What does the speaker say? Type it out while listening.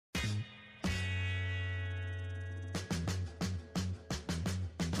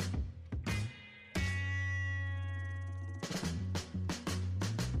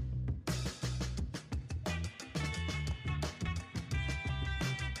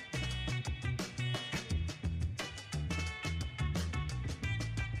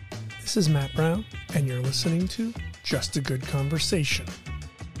This is Matt Brown, and you're listening to Just a Good Conversation.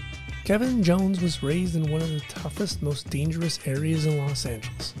 Kevin Jones was raised in one of the toughest, most dangerous areas in Los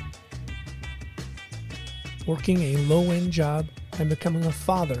Angeles. Working a low-end job and becoming a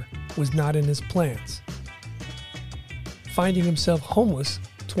father was not in his plans. Finding himself homeless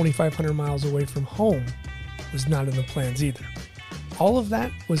 2,500 miles away from home was not in the plans either. All of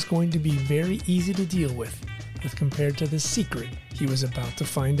that was going to be very easy to deal with compared to the secret he was about to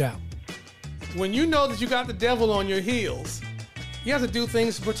find out. When you know that you got the devil on your heels, you have to do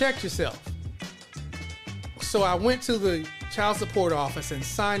things to protect yourself. So I went to the child support office and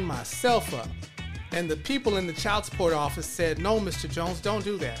signed myself up. And the people in the child support office said, "No, Mr. Jones, don't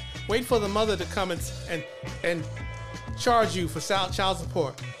do that. Wait for the mother to come and charge you for child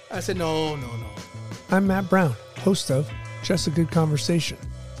support." I said, no. I'm Matt Brown, host of Just a Good Conversation.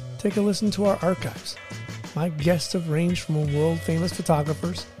 Take a listen to our archives. My guests have ranged from world-famous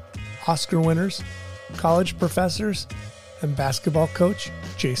photographers, Oscar winners, college professors, and basketball coach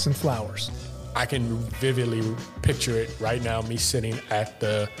Jason Flowers. I can vividly picture it right now, me sitting at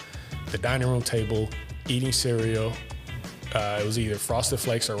the dining room table, eating cereal. It was either Frosted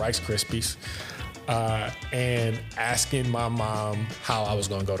Flakes or Rice Krispies, and asking my mom how I was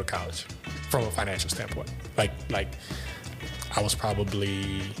going to go to college from a financial standpoint. Like I was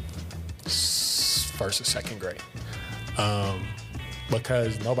probably first or second grade.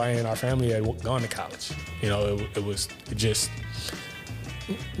 Because nobody in our family had gone to college. You know, it was just,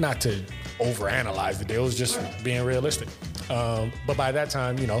 not to overanalyze the deal, it was just being realistic. But by that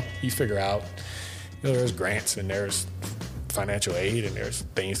time, you figure out, there's grants and there's financial aid and there's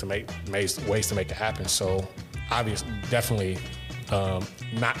things to ways to make it happen. So obviously, definitely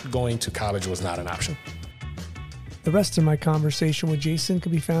not going to college was not an option. The rest of my conversation with Jason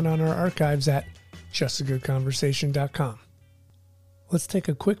can be found on our archives at justagoodconversation.com. Let's take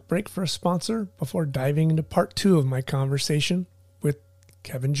a quick break for a sponsor before diving into part 2 of my conversation with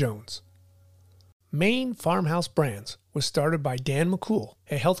Kevin Jones. Maine Farmhouse Brands was started by Dan McCool,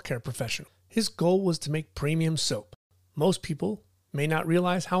 a healthcare professional. His goal was to make premium soap. Most people may not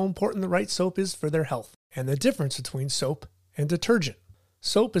realize how important the right soap is for their health and the difference between soap and detergent.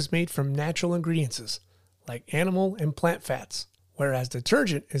 Soap is made from natural ingredients like animal and plant fats, whereas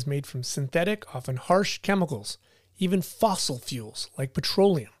detergent is made from synthetic, often harsh chemicals, even fossil fuels like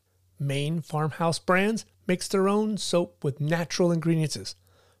petroleum. Maine Farmhouse Brands makes their own soap with natural ingredients,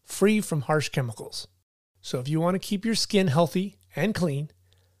 free from harsh chemicals. So if you want to keep your skin healthy and clean,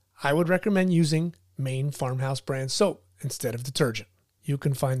 I would recommend using Maine Farmhouse Brand soap instead of detergent. You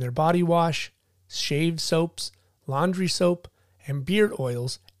can find their body wash, shave soaps, laundry soap, and beard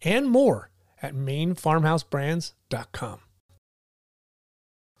oils, and more at MaineFarmhouseBrands.com.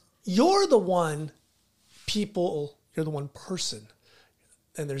 You're the one person,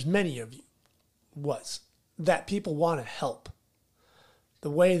 and there's many of you, that people want to help. The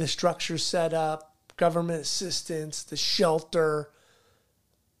way the structure's set up, government assistance, the shelter.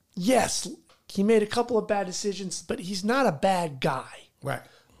 Yes, he made a couple of bad decisions, but he's not a bad guy. Right.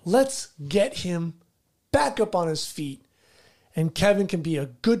 Let's get him back up on his feet, and Kevin can be a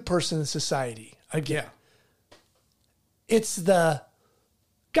good person in society again. Yeah. It's the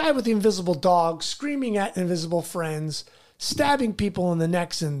guy with the invisible dog screaming at invisible friends, stabbing people in the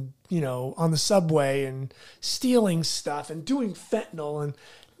necks and, on the subway and stealing stuff and doing fentanyl and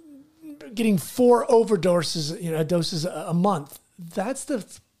getting 4 overdoses, doses a month. That's the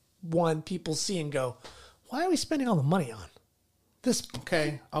one people see and go, why are we spending all the money on this?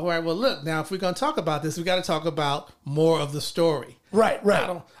 Okay. All right. Well, look, now, if we're going to talk about this, we got to talk about more of the story. Right.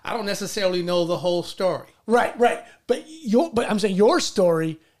 I don't necessarily know the whole story. Right. But I'm saying your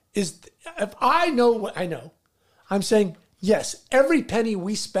story is, if I know what I know, I'm saying, yes, every penny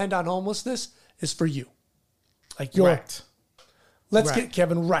we spend on homelessness is for you. Like right. Let's get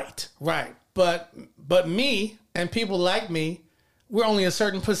Kevin right. Right. But me and people like me, we're only a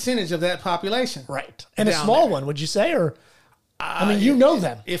certain percentage of that population. Right. And a small one, would you say? Or, you know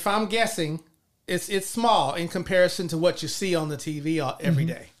them. If I'm guessing, it's small in comparison to what you see on the TV every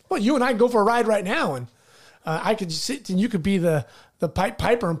day. Well, you and I go for a ride right now, and I could sit and you could be the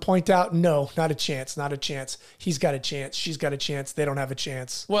piper and point out, no, not a chance. He's got a chance. She's got a chance. They don't have a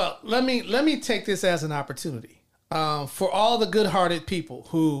chance. Well, let me take this as an opportunity for all the good-hearted people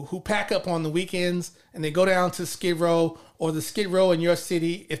who pack up on the weekends and they go down to Skid Row or the Skid Row in your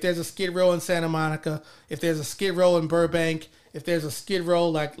city. If there's a Skid Row in Santa Monica, if there's a Skid Row in Burbank, if there's a Skid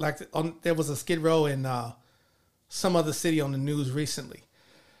Row there was a Skid Row in some other city on the news recently.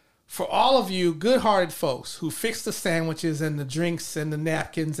 For all of you good-hearted folks who fix the sandwiches and the drinks and the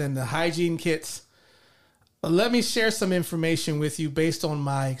napkins and the hygiene kits, let me share some information with you based on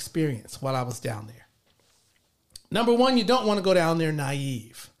my experience while I was down there. Number one, you don't want to go down there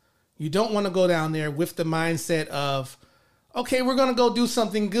naive. You don't want to go down there with the mindset of, okay, we're going to go do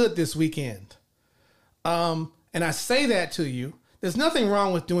something good this weekend. And I say that to you. There's nothing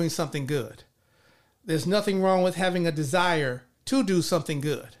wrong with doing something good. There's nothing wrong with having a desire to do something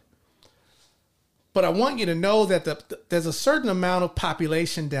good. But I want you to know that there's a certain amount of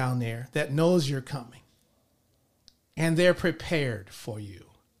population down there that knows you're coming. And they're prepared for you.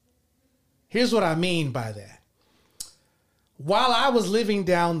 Here's what I mean by that. While I was living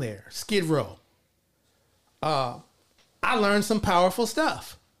down there, Skid Row, I learned some powerful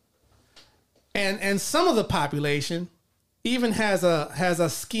stuff. And some of the population even has a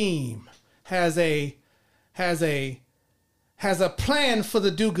scheme, has a plan for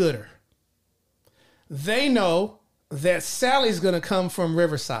the do-gooder. They know that Sally's going to come from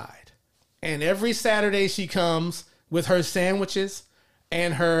Riverside, and every Saturday she comes with her sandwiches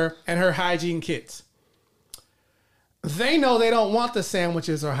and her hygiene kits. They know they don't want the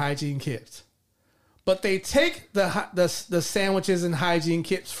sandwiches or hygiene kits, but they take the sandwiches and hygiene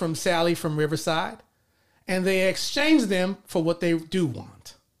kits from Sally from Riverside, and they exchange them for what they do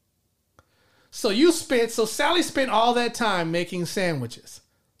want. So Sally spent all that time making sandwiches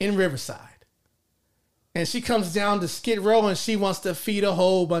in Riverside. And she comes down to Skid Row and she wants to feed a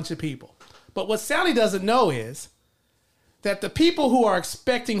whole bunch of people. But what Sally doesn't know is that the people who are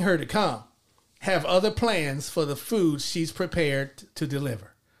expecting her to come have other plans for the food she's prepared to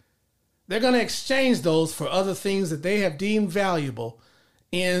deliver. They're going to exchange those for other things that they have deemed valuable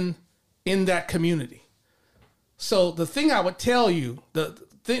in that community. So the thing I would tell you, the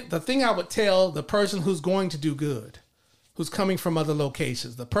thing I would tell the person who's going to do good, who's coming from other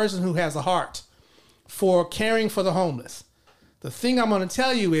locations, the person who has a heart for caring for the homeless, the thing I'm going to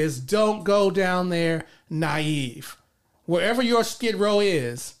tell you is don't go down there naive. Wherever your Skid Row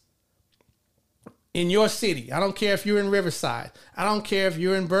is in your city, I don't care if you're in Riverside, I don't care if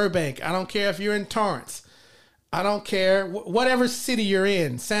you're in Burbank, I don't care if you're in Torrance, I don't care, whatever city you're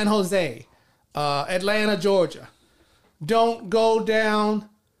in, San Jose, Atlanta, Georgia, don't go down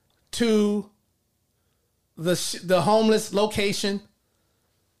to the homeless location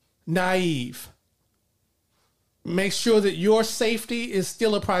naive. Make sure that your safety is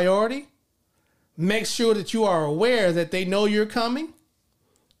still a priority. Make sure that you are aware that they know you're coming,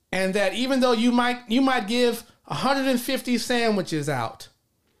 and that even though you might give 150 sandwiches out,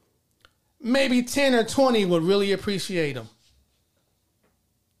 maybe 10 or 20 would really appreciate them,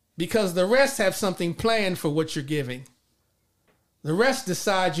 because the rest have something planned for what you're giving. The rest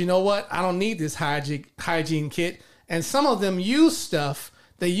decide, you know what, I don't need this hygiene kit. And some of them use stuff.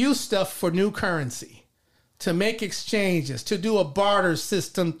 They use stuff for new currency, to make exchanges, to do a barter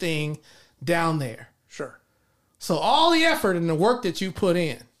system thing down there. Sure. So all the effort and the work that you put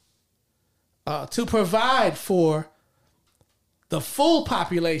in to provide for the full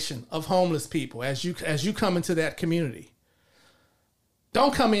population of homeless people as you come into that community,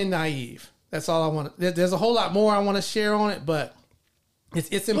 don't come in naive. That's all I want. There's a whole lot more I want to share on it, but it's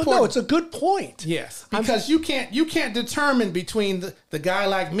important. Well, no, it's a good point. Yes, because you can't determine between the guy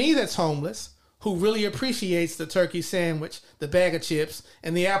like me that's homeless, who really appreciates the turkey sandwich, the bag of chips,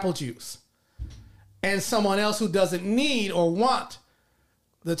 and the apple juice, and someone else who doesn't need or want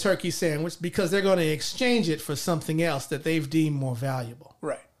the turkey sandwich because they're going to exchange it for something else that they've deemed more valuable.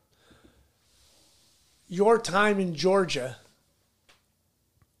 Right. Your time in Georgia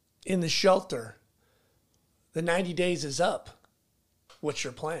in the shelter, the 90 days is up. What's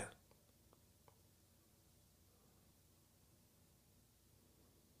your plan?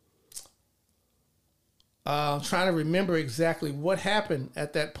 I'm trying to remember exactly what happened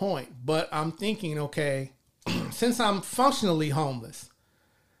at that point, but I'm thinking, okay, since I'm functionally homeless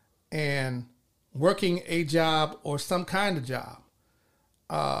and working a job or some kind of job,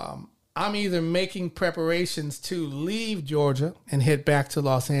 I'm either making preparations to leave Georgia and head back to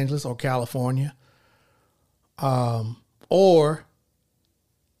Los Angeles or California, or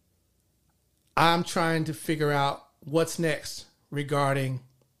I'm trying to figure out what's next regarding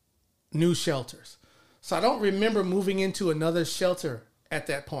new shelters. So I don't remember moving into another shelter at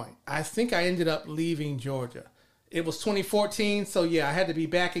that point. I think I ended up leaving Georgia. It was 2014, so yeah, I had to be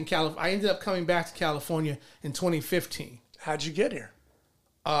back in California. I ended up coming back to California in 2015. How'd you get here?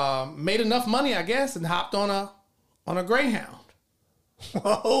 Made enough money, I guess, and hopped on a Greyhound.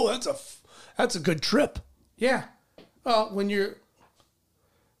 Whoa, that's a good trip. Yeah. Well, when you're...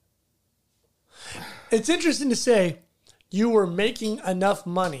 It's interesting to say you were making enough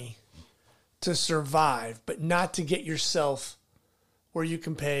money to survive, but not to get yourself where you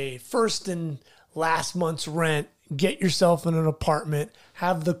can pay first and last month's rent, get yourself in an apartment,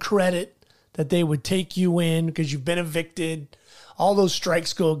 have the credit that they would take you in because you've been evicted. All those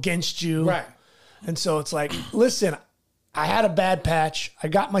strikes go against you. Right. And so it's like, listen, I had a bad patch. I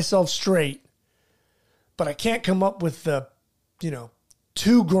got myself straight, but I can't come up with the,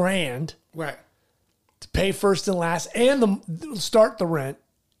 $2,000 Right. to pay first and last and start the rent.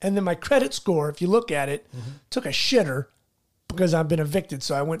 And then my credit score, if you look at it, took a shitter because I've been evicted.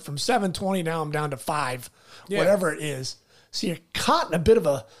 So I went from 720, now I'm down to 5, whatever it is. So you're caught in a bit of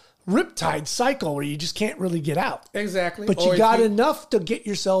a riptide cycle where you just can't really get out. Exactly. But you got enough to get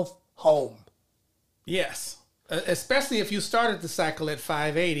yourself home. Yes. Especially if you started the cycle at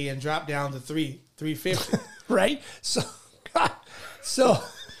 580 and dropped down to 350. Right? So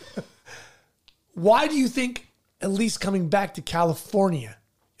why do you think at least coming back to California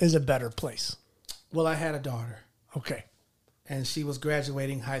is a better place? Well, I had a daughter. Okay. And she was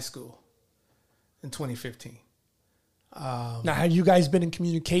graduating high school in 2015. Now, have you guys been in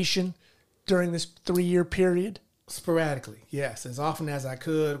communication during this 3-year period? Sporadically, yes. As often as I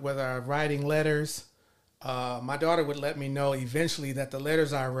could, whether I'm writing letters. My daughter would let me know eventually that the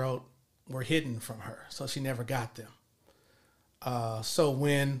letters I wrote were hidden from her, so she never got them. So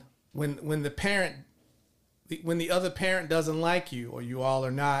when the other parent doesn't like you, or you all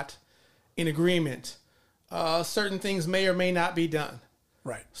are not in agreement, certain things may or may not be done.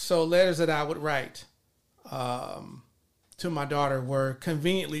 Right. So letters that I would write to my daughter were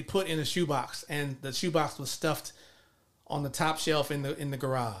conveniently put in a shoebox, and the shoebox was stuffed on the top shelf in the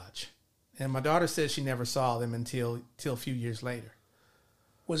garage. And my daughter said she never saw them until a few years later.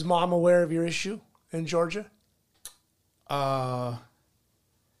 Was mom aware of your issue in Georgia?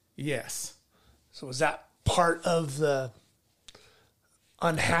 Yes. So was that part of the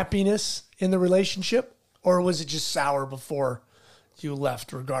unhappiness in the relationship, or was it just sour before you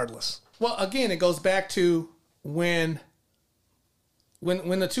left regardless? Well, again, it goes back to when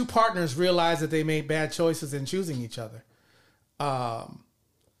the two partners realize that they made bad choices in choosing each other.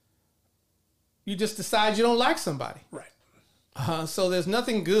 You just decide you don't like somebody. Right. So there's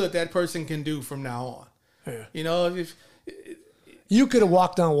nothing good that person can do from now on. Yeah. If you could have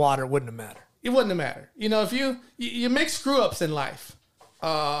walked on water, it wouldn't have mattered. it wouldn't have mattered. If you make screw ups in life,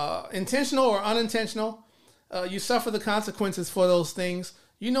 intentional or unintentional, you suffer the consequences for those things.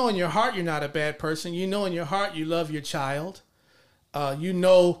 In your heart you're not a bad person. In your heart you love your child.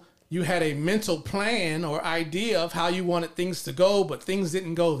 You had a mental plan or idea of how you wanted things to go, but things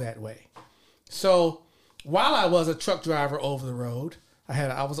didn't go that way. So while I was a truck driver over the road,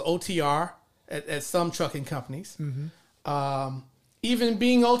 I was OTR at some trucking companies. Mm-hmm. Even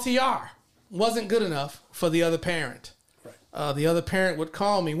being OTR wasn't good enough for the other parent. Right. The other parent would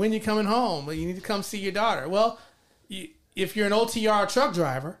call me, "When you coming home? Well, you need to come see your daughter." Well, if you're an OTR truck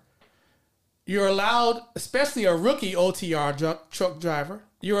driver, you're allowed, especially a rookie OTR truck driver,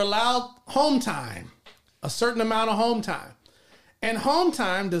 you're allowed home time, a certain amount of home time. And home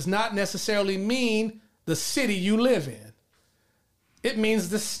time does not necessarily mean the city you live in. It means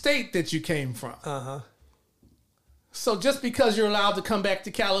the state that you came from. Uh-huh. So just because you're allowed to come back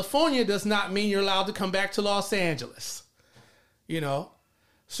to California does not mean you're allowed to come back to Los Angeles.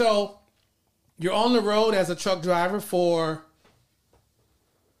 So you're on the road as a truck driver for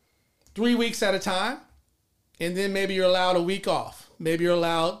 3 weeks at a time, and then maybe you're allowed a week off. Maybe you're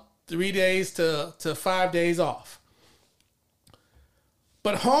allowed 3 days to 5 days off.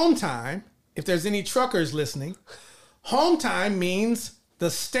 But home time, if there's any truckers listening, home time means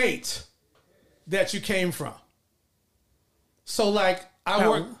the state that you came from. So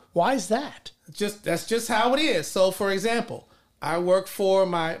why is that? That's just how it is. So for example, I worked for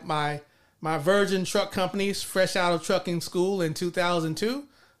my virgin truck companies fresh out of trucking school in 2002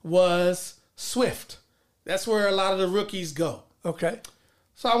 was Swift. That's where a lot of the rookies go. Okay.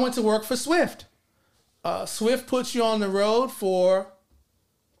 So I went to work for Swift. Swift puts you on the road for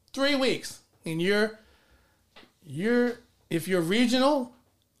 3 weeks, and if you're regional,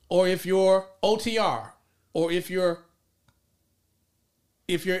 or if you're OTR, or if you're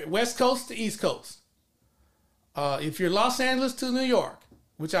West Coast to East Coast, if you're Los Angeles to New York,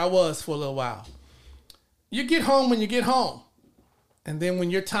 which I was for a little while, you get home when you get home, and then when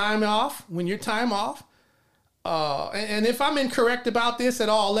your time off, and if I'm incorrect about this at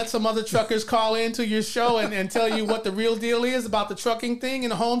all, let some other truckers call into your show and tell you what the real deal is about the trucking thing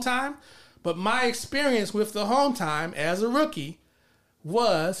and the home time. But my experience with the home time as a rookie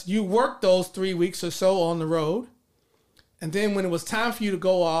was you worked those 3 weeks or so on the road. And then when it was time for you to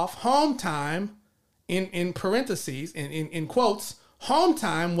go off, home time, in parentheses, in quotes, home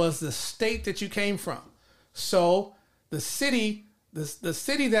time was the state that you came from. So the city the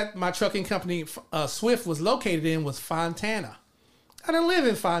city that my trucking company, Swift, was located in was Fontana. I don't live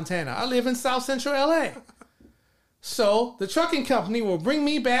in Fontana. I live in South Central LA. So the trucking company will bring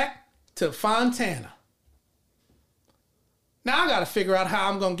me back to Fontana. Now I got to figure out how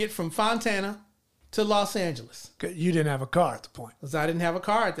I'm going to get from Fontana to Los Angeles. You didn't have a car at the point. Because I didn't have a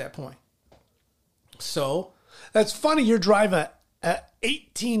car at that point. So that's funny. You're driving a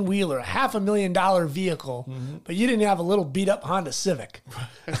 18-wheeler, a $500,000 vehicle, but you didn't have a little beat-up Honda Civic.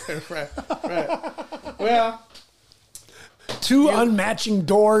 right. Well, two unmatching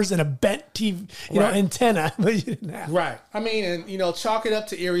doors and a bent TV, antenna, but you didn't have. Right. I mean, and chalk it up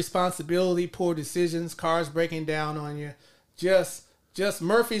to irresponsibility, poor decisions, cars breaking down on you, just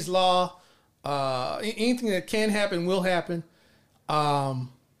Murphy's Law. Anything that can happen will happen.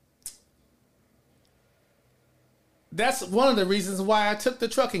 That's one of the reasons why I took the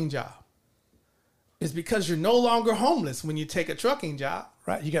trucking job. Is because you're no longer homeless when you take a trucking job.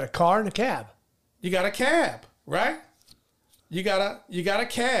 Right. You got a car and a cab. You got a cab, right? You got a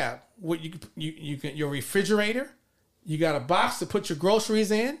cab. What you can, your refrigerator. You got a box to put your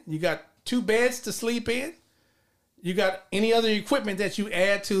groceries in. You got 2 beds to sleep in. You got any other equipment that you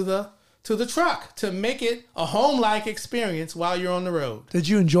add to the truck to make it a home-like experience while you're on the road. Did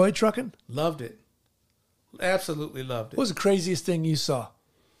you enjoy trucking? Loved it. Absolutely loved it. What was the craziest thing you saw?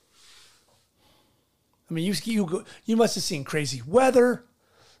 I mean, you must have seen crazy weather.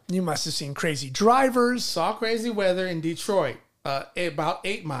 You must have seen crazy drivers. Saw crazy weather in Detroit, about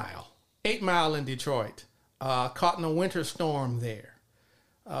 8 Mile. 8 Mile in Detroit. Caught in a winter storm there.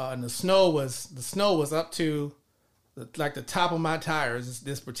 And the snow was up to the top of my tires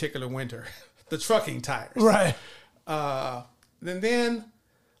this particular winter. The trucking tires. Right. Then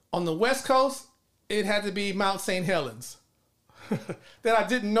on the West Coast, it had to be Mount St. Helens. That I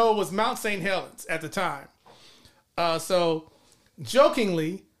didn't know was Mount St. Helens at the time. So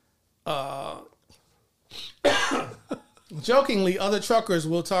jokingly, other truckers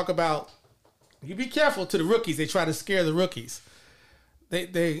will talk about, you be careful to the rookies. They try to scare the rookies.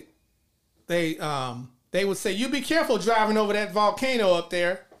 They would say, you be careful driving over that volcano up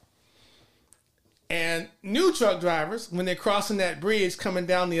there. And new truck drivers, when they're crossing that bridge coming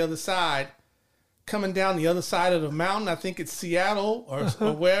down the other side of the mountain, I think it's Seattle or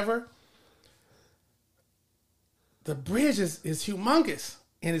wherever, the bridge is humongous.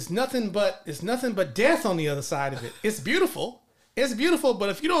 And it's nothing but death on the other side of it. It's beautiful. But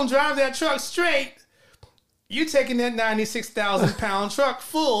if you don't drive that truck straight, you're taking that 96,000-pound truck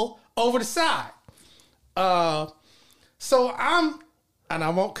full over the side. So and I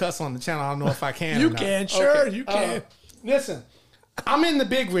won't cuss on the channel. I don't know if I can. You can, sure, okay. You can. Listen, I'm in the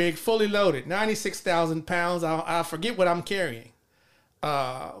big rig, fully loaded, 96,000 pounds. I forget what I'm carrying.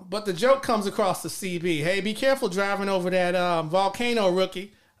 But the joke comes across the CB. Hey, be careful driving over that volcano,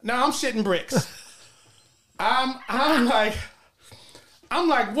 rookie. Now I'm shitting bricks. I'm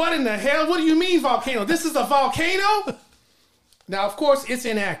like, what in the hell? What do you mean volcano? This is a volcano? Now, of course, it's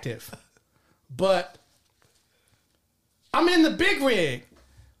inactive. But I'm in the big rig,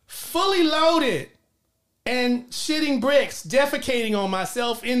 fully loaded, and shitting bricks, defecating on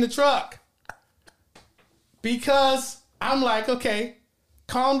myself in the truck. Because I'm like, okay,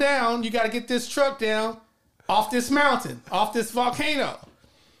 calm down. You got to get this truck down off this mountain, off this volcano.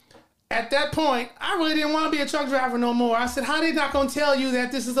 At that point, I really didn't want to be a truck driver no more. I said, how are they not going to tell you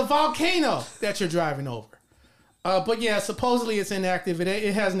that this is a volcano that you're driving over? But yeah, supposedly it's inactive.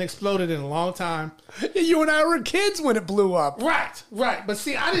 It hasn't exploded in a long time. You and I were kids when it blew up. Right. But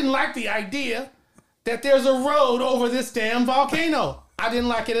see, I didn't like the idea that there's a road over this damn volcano. I didn't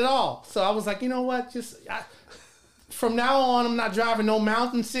like it at all. So I was like, you know what? From now on, I'm not driving no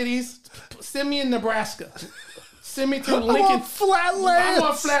mountain cities. Send me in Nebraska. Send me through Lincoln. I want flatlands. I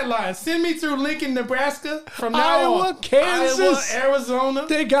want flatlands. Send me through Lincoln, Nebraska. From now on, Kansas, Iowa, Arizona.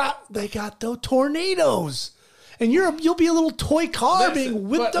 They got the tornadoes. And you'll be a little toy car being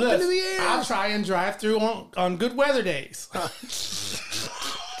whipped up into the air. I'll try and drive through on good weather days.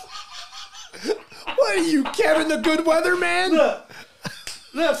 What are you, Kevin the Good Weather Man?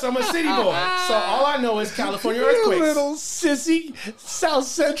 Look, so I'm a city boy. So all I know is California earthquakes. You little sissy, South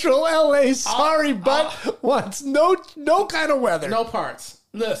Central LA, but wants no kind of weather. No parts.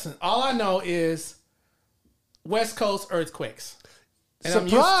 Listen, all I know is West Coast earthquakes. And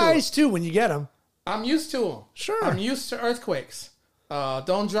surprise, too, when you get them. I'm used to them. Sure. I'm used to earthquakes.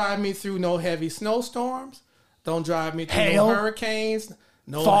 Don't drive me through no heavy snowstorms. Don't drive me through no hurricanes.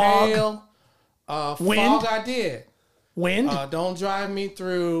 No fog. hail. Wind. Fog I did. Wind. Don't drive me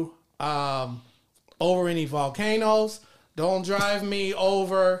through over any volcanoes. Don't drive me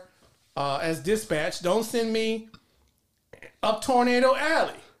over as dispatch. Don't send me up Tornado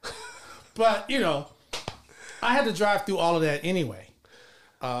Alley. But, you know, I had to drive through all of that anyway,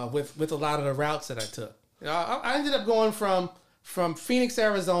 with a lot of the routes that I took. You know, I ended up going from Phoenix,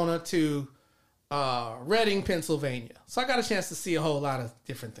 Arizona to Reading, Pennsylvania. So I got a chance to see a whole lot of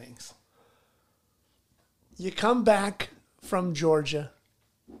different things. You come back from Georgia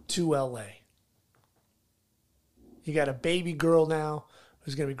to LA. You got a baby girl now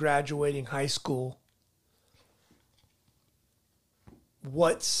who's going to be graduating high school.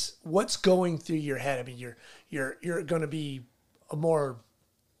 What's going through your head? I mean, you're going to be a more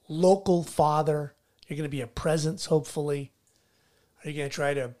local father. You're going to be a presence, hopefully. Are you going to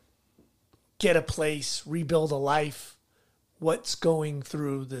try to get a place, rebuild a life? What's going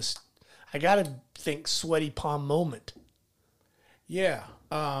through this, I got to think, sweaty palm moment? Yeah.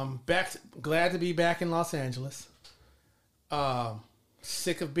 Glad to be back in Los Angeles.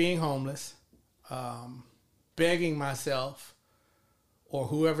 Sick of being homeless. Begging myself, or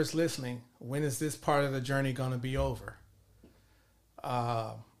whoever's listening, when is this part of the journey going to be over?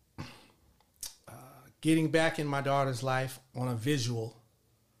 Getting back in my daughter's life on a visual.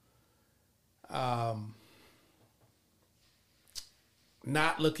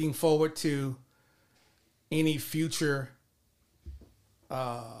 Not looking forward to any future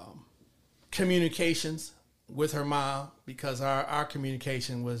communications with her mom, because our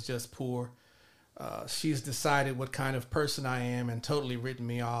communication was just poor. She's decided what kind of person I am and totally written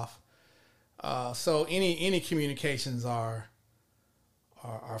me off. So any communications are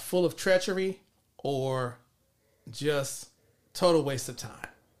full of treachery or just total waste of time.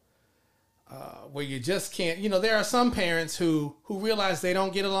 Where you just can't, you know, there are some parents who realize they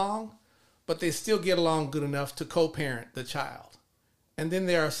don't get along, but they still get along good enough to co-parent the child. And then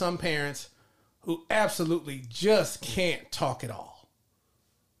there are some parents who absolutely just can't talk at all.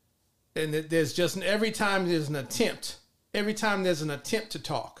 And there's just, every time there's an attempt to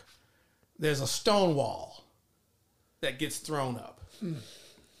talk, there's a stone wall that gets thrown up.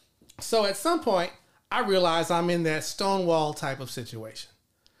 So at some point, I realize I'm in that stone wall type of situation.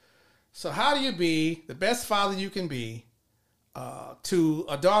 So how do you be the best father you can be to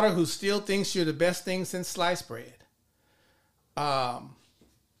a daughter who still thinks you're the best thing since sliced bread? How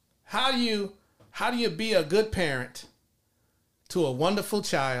do you be a good parent to a wonderful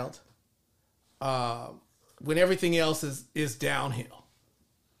child when everything else is downhill?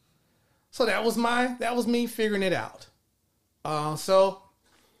 So that was me figuring it out. So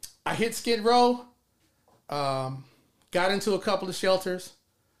I hit Skid Row, got into a couple of shelters.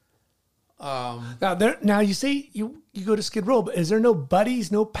 Now you say you go to Skid Row, but is there no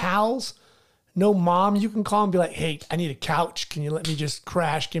buddies, no pals, no mom you can call and be like, hey, I need a couch. Can you let me just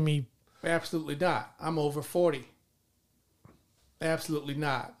crash? Give me. Absolutely not. I'm over 40. Absolutely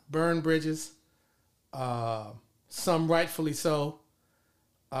not. Burn bridges. Some rightfully so.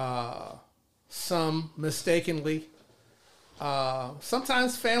 Some mistakenly.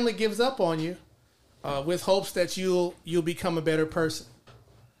 Sometimes family gives up on you with hopes that you'll become a better person.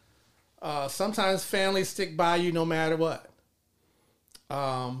 Sometimes families stick by you no matter what.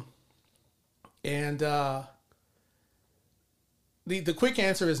 The quick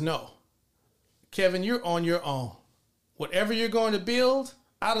answer is no. Kevin, you're on your own. Whatever you're going to build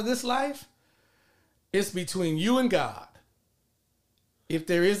out of this life, it's between you and God. If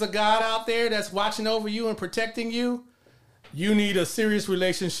there is a God out there that's watching over you and protecting you, you need a serious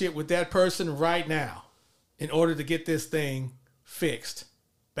relationship with that person right now in order to get this thing fixed,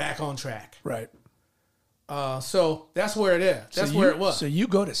 back on track. Right. So that's where it is. That's where it was. So you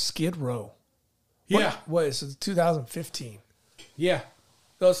go to Skid Row. Yeah. What is it, 2015? Yeah.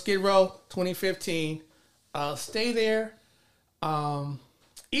 Go Skid Row, 2015. Stay there.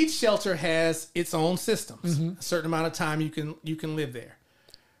 Each shelter has its own systems. Mm-hmm. A certain amount of time you can live there.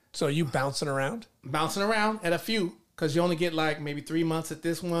 So you bouncing around? Bouncing around at a few, because you only get like maybe 3 months at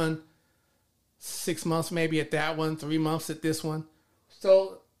this one, 6 months maybe at that one, 3 months at this one.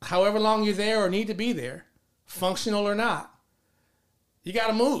 So however long you're there or need to be there, functional or not, you got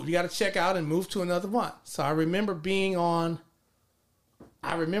to move. You got to check out and move to another one. So I remember being in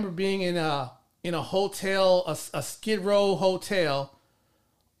a hotel, a Skid Row hotel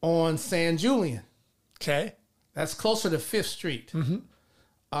on San Julian. Okay. That's closer to 5th Street. Mm-hmm.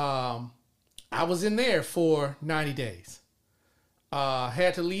 I was in there for 90 days.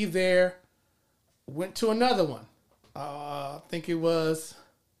 Had to leave there, went to another one. I think it was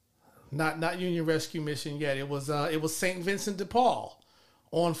not Union Rescue Mission yet. It was St. Vincent de Paul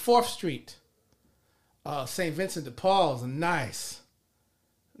on 4th Street. St. Vincent de Paul is a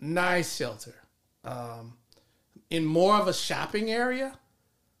nice shelter. In more of a shopping area.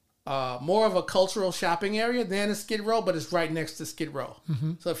 more of a cultural shopping area than a Skid Row, but it's right next to Skid Row.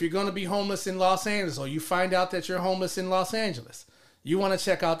 So if you're going to be homeless in Los Angeles, or you find out that you're homeless in Los Angeles, you want to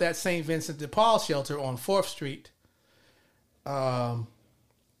check out that St. Vincent de Paul shelter on 4th Street.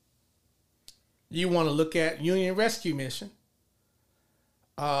 You want to look at Union Rescue Mission.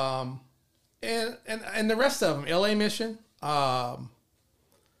 And the rest of them, LA Mission.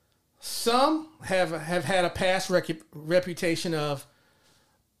 Some have had a past reputation of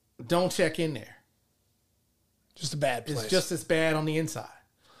don't check in there. Just a bad place. It's just as bad on the inside.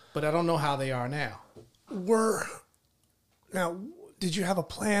 But I don't know how they are now. Now, did you have a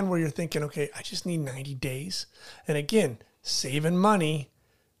plan where you're thinking, okay, I just need 90 days? And again, saving money,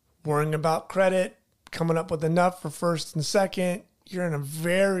 worrying about credit, coming up with enough for first and second. You're in a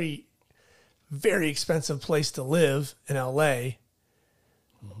very, very expensive place to live in LA.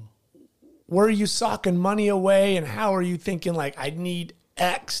 Where are you socking money away, and how are you thinking, like, I need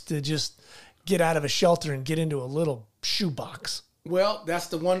X to just get out of a shelter and get into a little shoebox? Well, that's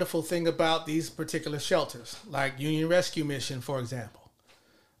the wonderful thing about these particular shelters, like Union Rescue Mission, for example.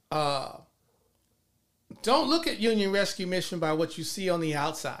 Don't look at Union Rescue Mission by what you see on the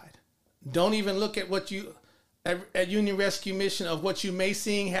outside. Don't even look at at Union Rescue Mission of what you may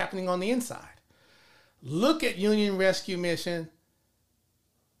see happening on the inside. Look at Union Rescue Mission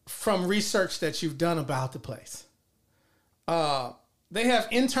from research that you've done about the place. They have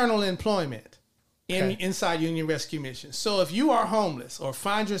internal employment inside Union Rescue Mission. So if you are homeless or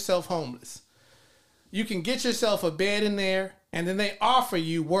find yourself homeless, you can get yourself a bed in there, and then they offer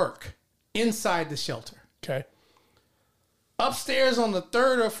you work inside the shelter. Okay. Upstairs on the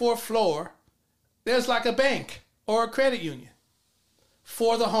 3rd or 4th floor, there's like a bank or a credit union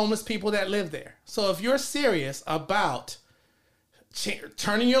for the homeless people that live there. So if you're serious about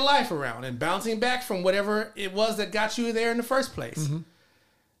turning your life around and bouncing back from whatever it was that got you there in the first place,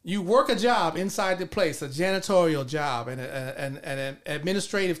 you work a job inside the place, a janitorial job and an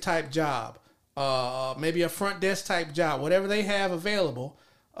administrative type job, maybe a front desk type job, whatever they have available,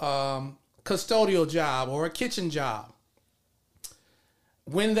 custodial job or a kitchen job.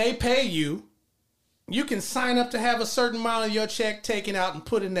 When they pay you, you can sign up to have a certain amount of your check taken out and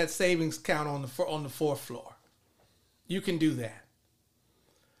put in that savings account on the 4th floor. You can do that.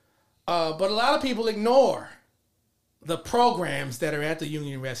 But a lot of people ignore the programs that are at the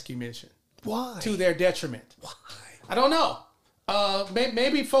Union Rescue Mission. Why? To their detriment. Why? I don't know.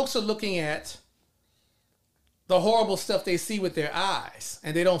 Maybe folks are looking at the horrible stuff they see with their eyes,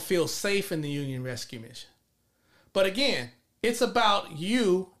 and they don't feel safe in the Union Rescue Mission. But again, it's about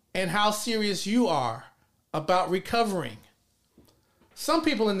you and how serious you are about recovering. Some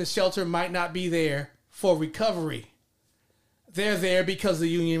people in the shelter might not be there for recovery. They're there because the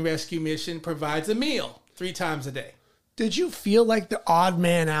Union Rescue Mission provides a meal 3 times a day. Did you feel like the odd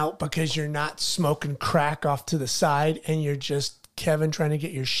man out because you're not smoking crack off to the side and you're just Kevin trying to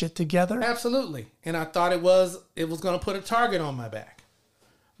get your shit together? Absolutely. And I thought it was going to put a target on my back.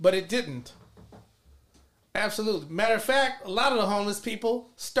 But it didn't. Absolutely. Matter of fact, a lot of the homeless people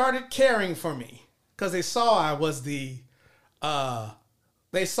started caring for me because they saw I was the outlier.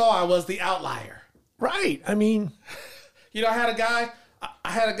 Right. I mean, you know, I had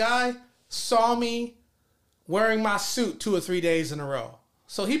a guy saw me wearing my suit 2 or 3 days in a row.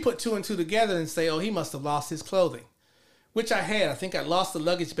 So he put 2 and 2 together and say, oh, he must have lost his clothing, which I had. I think I lost the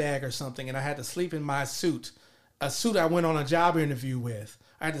luggage bag or something, and I had to sleep in my suit, a suit I went on a job interview with.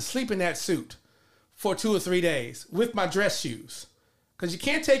 I had to sleep in that suit for 2 or 3 days with my dress shoes, because you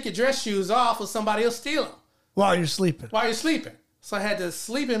can't take your dress shoes off or somebody will steal them. While you're sleeping. So I had to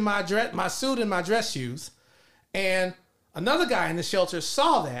sleep in my suit and my dress shoes. And another guy in the shelter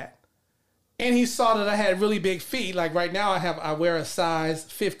saw that, and he saw that I had really big feet. Like right now I wear a size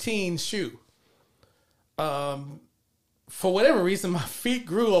 15 shoe. For whatever reason, my feet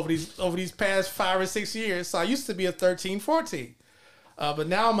grew over these past 5 or 6 years. So I used to be a 13, 14. But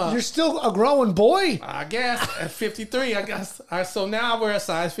now You're still a growing boy. I guess at 53, so now I wear a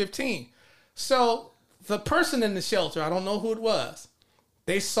size 15. So the person in the shelter, I don't know who it was,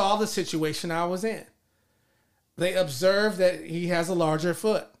 they saw the situation I was in. They observed that he has a larger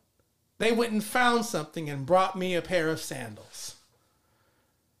foot. They went and found something and brought me a pair of sandals.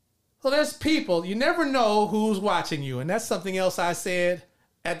 Well, there's people, you never know who's watching you. And that's something else I said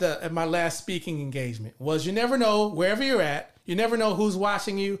at my last speaking engagement, was you never know wherever you're at. You never know who's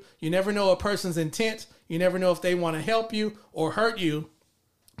watching you. You never know a person's intent. You never know if they want to help you or hurt you.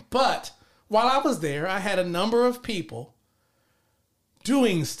 But while I was there, I had a number of people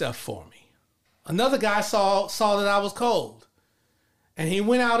doing stuff for me. Another guy saw that I was cold, and he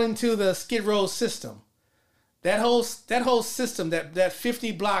went out into the Skid Row system That whole system, that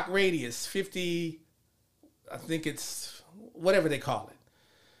 50 block radius, 50, I think it's whatever they call it.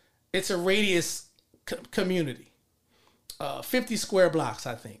 It's a radius community, 50 square blocks,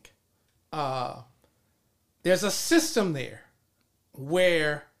 I think. There's a system there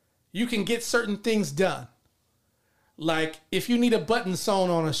where you can get certain things done. Like if you need a button sewn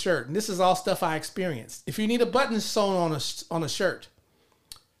on a shirt, and this is all stuff I experienced. If you need a button sewn on a shirt,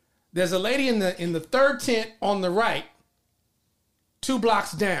 there's a lady in the third tent on the right, 2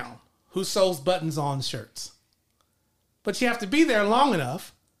 blocks down, who sews buttons on shirts. But you have to be there long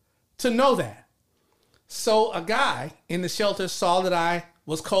enough to know that. So a guy in the shelter saw that I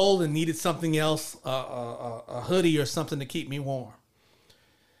was cold and needed something else, a hoodie or something to keep me warm.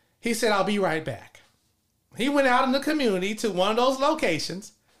 He said, "I'll be right back." He went out in the community to one of those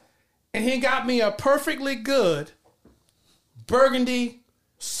locations, and he got me a perfectly good burgundy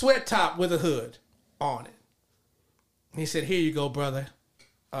sweat top with a hood on it. He said, "Here you go, brother.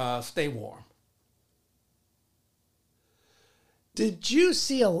 Stay warm." Did you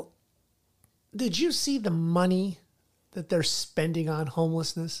see the money that they're spending on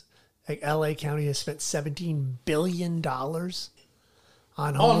homelessness? Like LA County has spent $17 billion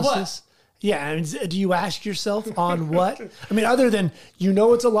on homelessness. What? Yeah, I mean, do you ask yourself on what? I mean, other than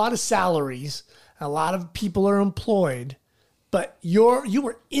it's a lot of salaries, a lot of people are employed, but you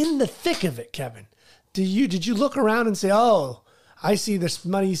were in the thick of it, Kevin. Did you look around and say, "Oh, I see this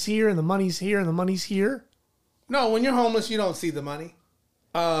money's here and the money's here and the money's here"? No, when you're homeless, you don't see the money.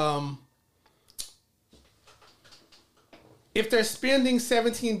 If they're spending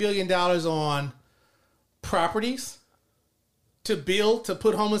 $17 billion on properties to build, to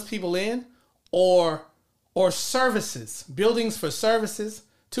put homeless people in, or services, buildings for services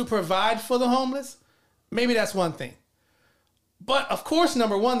to provide for the homeless, maybe that's one thing. But of course,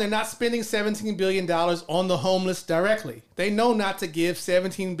 number one, they're not spending $17 billion on the homeless directly. They know not to give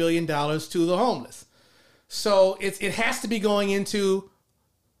 $17 billion to the homeless. So it has to be going into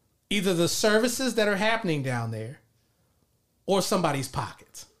either the services that are happening down there or somebody's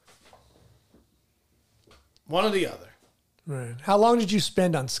pockets. One or the other. Right. How long did you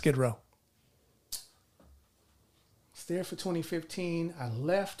spend on Skid Row? I was there for 2015. I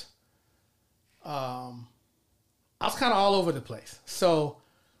left. I was kind of all over the place. So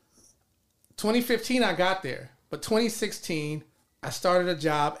 2015, I got there. But 2016, I started a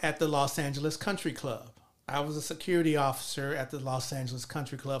job at the Los Angeles Country Club. I was a security officer at the Los Angeles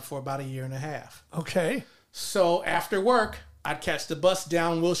Country Club for about 1.5 years. Okay. So after work, I'd catch the bus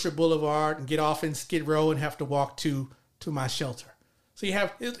down Wilshire Boulevard and get off in Skid Row and have to walk to my shelter. So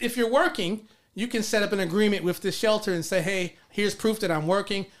if you're working, you can set up an agreement with the shelter and say, "Hey, here's proof that I'm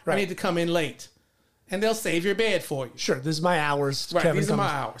working. Right. I need to come in late." And they'll save your bed for you. Sure, this is my hours. Right, Kevin these are my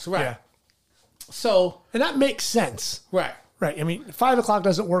hours. Right. Yeah. So, and that makes sense. Right. Right. I mean, 5 o'clock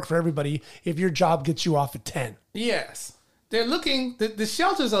doesn't work for everybody if your job gets you off at 10. Yes. They're looking, the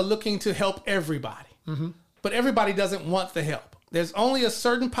shelters are looking to help everybody. Mm-hmm. But everybody doesn't want the help. There's only a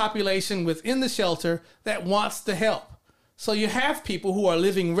certain population within the shelter that wants the help. So you have people who are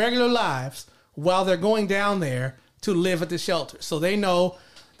living regular lives while they're going down there to live at the shelter. So they know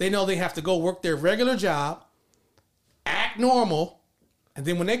they have to go work their regular job, act normal, and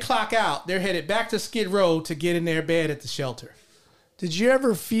then when they clock out, they're headed back to Skid Row to get in their bed at the shelter. Did you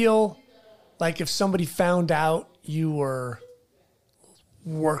ever feel like if somebody found out you were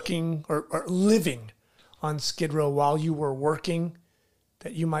working or living on Skid Row while you were working,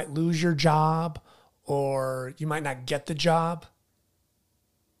 that you might lose your job or you might not get the job?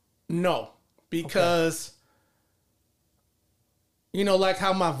 No, because, like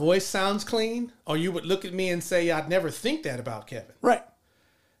how my voice sounds clean, or you would look at me and say, "I'd never think that about Kevin." Right.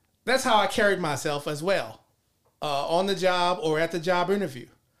 That's how I carried myself as well, on the job or at the job interview.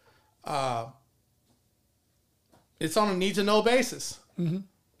 It's on a need-to-know basis. Mm-hmm.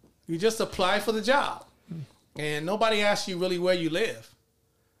 You just apply for the job, and nobody asks you really where you live.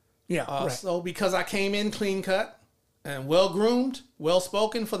 Yeah. Right. So because I came in clean-cut and well-groomed,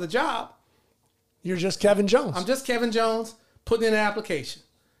 well-spoken for the job, you're just Kevin Jones. I'm just Kevin Jones putting in an application.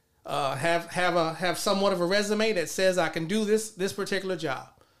 Have somewhat of a resume that says I can do this particular job.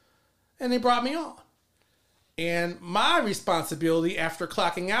 And they brought me on. And my responsibility after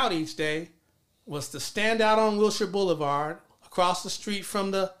clocking out each day was to stand out on Wilshire Boulevard across the street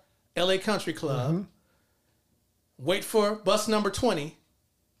from the LA Country Club, wait for bus number 20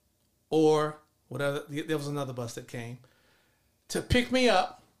 or whatever, there was another bus that came, to pick me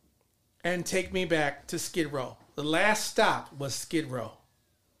up and take me back to Skid Row. The last stop was Skid Row.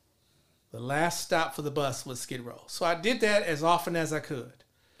 The last stop for the bus was Skid Row. So I did that as often as I could.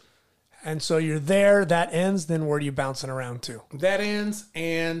 And so you're there, that ends, then where are you bouncing around to? That ends,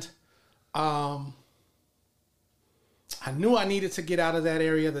 and I knew I needed to get out of that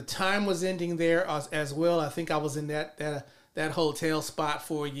area. The time was ending there as well. I think I was in that hotel spot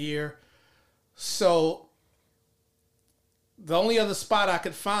for a year. So the only other spot I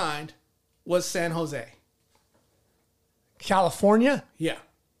could find was San Jose. California? Yeah.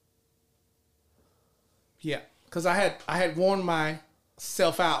 Yeah. Because I had worn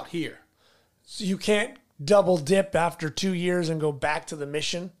myself out here. So you can't double dip after 2 years and go back to the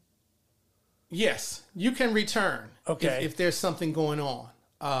mission? Yes, you can return if there's something going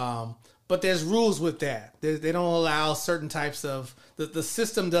on. But there's rules with that. They don't allow certain types of the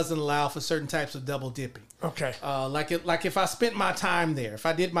system doesn't allow for certain types of double dipping. Okay. Like if I spent my time there, if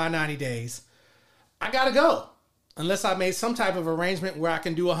I did my 90 days, I gotta go unless I made some type of arrangement where I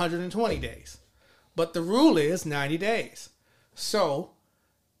can do 120 days. But the rule is 90 days. So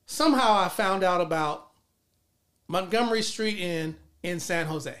somehow I found out about Montgomery Street Inn in San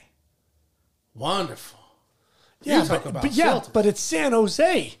Jose. Wonderful. Yeah, but it's San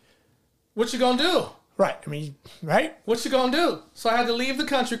Jose. What you gonna do? Right. I mean, right? What you gonna do? So I had to leave the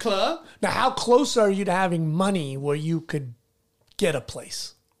country club. Now, how close are you to having money where you could get a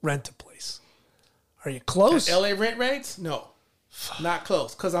place, rent a place? Are you close? At LA rent rates? No, not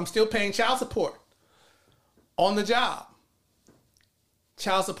close. Because I'm still paying child support on the job.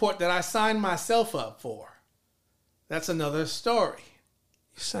 Child support that I signed myself up for. That's another story.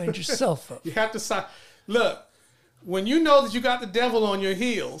 You signed yourself up. You have to sign. Look, when you know that you got the devil on your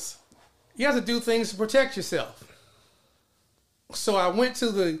heels, you have to do things to protect yourself. So I went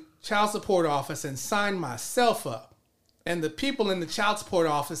to the child support office and signed myself up. And the people in the child support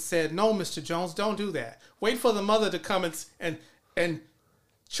office said, "No, Mr. Jones, don't do that. Wait for the mother to come and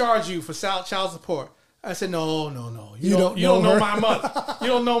charge you for child support." I said, "No. You don't know my mother. You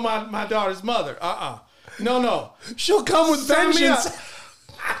don't know my daughter's mother. No. She'll come with vengeance.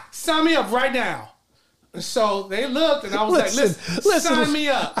 Sign me up right now." And so they looked, and I was like, listen, sign me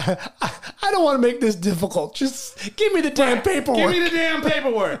up. I don't want to make this difficult. Just give me the damn paperwork. Give me the damn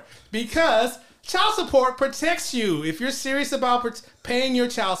paperwork. Because child support protects you. If you're serious about paying your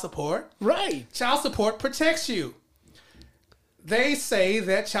child support, right? Child support protects you. They say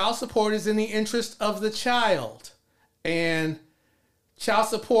that child support is in the interest of the child. And child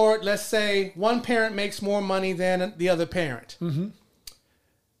support, let's say one parent makes more money than the other parent. Mm-hmm.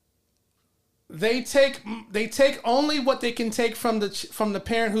 They take only what they can take from the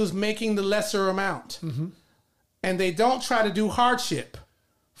parent who's making the lesser amount. Mm-hmm. And they don't try to do hardship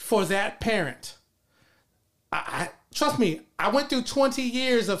for that parent. I trust me, I went through 20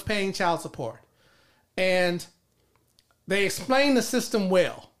 years of paying child support. And they explained the system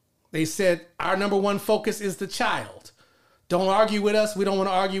well. They said, our number one focus is the child. Don't argue with us. We don't want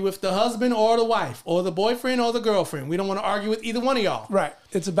to argue with the husband or the wife or the boyfriend or the girlfriend. We don't want to argue with either one of y'all. Right.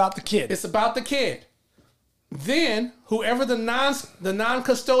 It's about the kid. It's about the kid. Then whoever the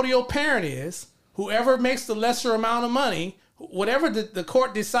non-custodial parent is, whoever makes the lesser amount of money, whatever the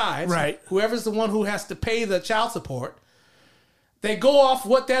court decides, right, whoever's the one who has to pay the child support, they go off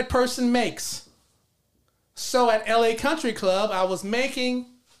what that person makes. So at LA Country Club, I was making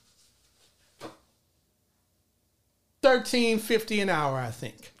 $13.50 an hour, I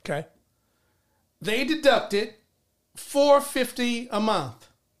think. Okay. They deducted $4.50 a month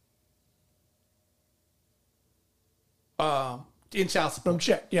in child support. From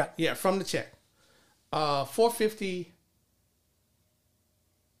check, yeah. Yeah, from the check. $4.50.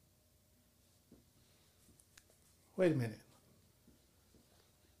 Wait a minute.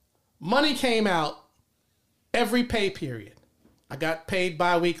 Money came out every pay period. I got paid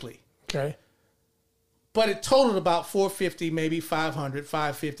bi-weekly. Okay. But it totaled about $450, maybe $500,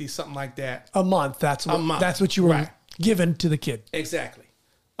 $550, something like that. A month. That's what you were right, given to the kid. Exactly.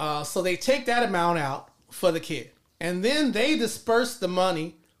 So they take that amount out for the kid. And then they disperse the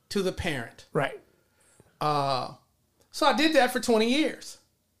money to the parent. Right. So I did that for 20 years.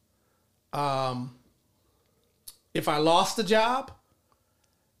 If I lost the job,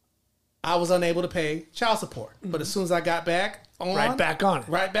 I was unable to pay child support. Mm-hmm. But as soon as I got back on... Right back on it.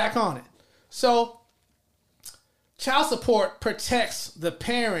 Right back on it. So child support protects the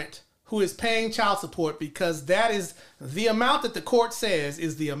parent who is paying child support because that is the amount that the court says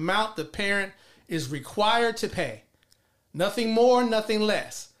is the amount the parent is required to pay. Nothing more, nothing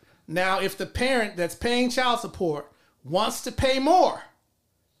less. Now, if the parent that's paying child support wants to pay more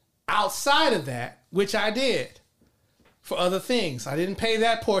outside of that, which I did for other things, I didn't pay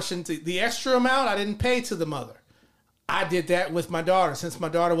that portion. The extra amount I didn't pay to the mother. I did that with my daughter since my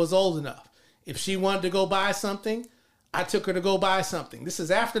daughter was old enough. If she wanted to go buy something, I took her to go buy something. This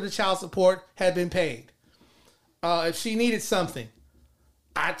is after the child support had been paid. If she needed something,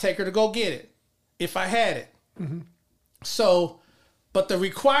 I'd take her to go get it if I had it. Mm-hmm. So, but the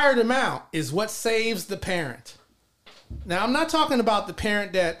required amount is what saves the parent. Now, I'm not talking about the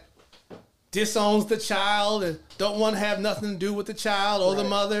parent that disowns the child and don't want to have nothing to do with the child or the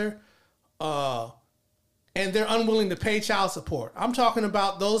mother, and they're unwilling to pay child support. I'm talking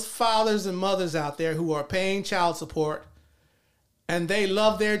about those fathers and mothers out there who are paying child support, and they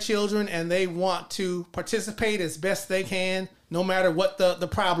love their children and they want to participate as best they can, no matter what the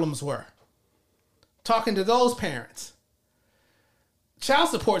problems were. Talking to those parents. Child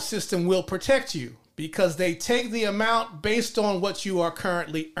support system will protect you because they take the amount based on what you are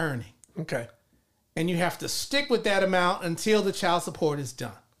currently earning. Okay. And you have to stick with that amount until the child support is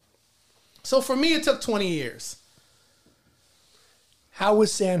done. So for me, it took 20 years. How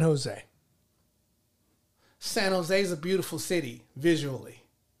was San Jose? San Jose is a beautiful city visually.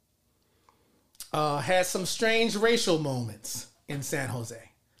 Had some strange racial moments in San Jose.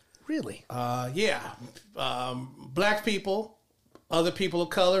 Really? Yeah. Black people, other people of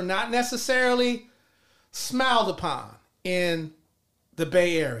color, not necessarily smiled upon in the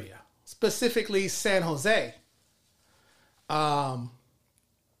Bay Area, specifically San Jose. That's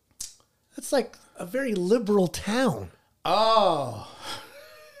like a very liberal town. Oh.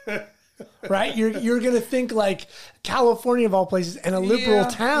 Right? You're going to think like California of all places and a liberal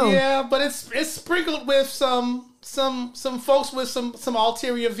town. Yeah, but it's sprinkled with some folks with some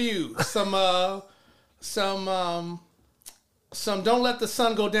ulterior views. Some don't let the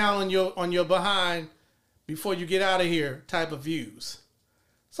sun go down on your behind before you get out of here type of views.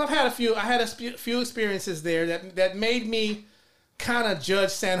 So I had a few experiences there that made me kind of judge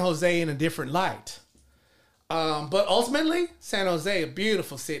San Jose in a different light. But ultimately, San Jose, a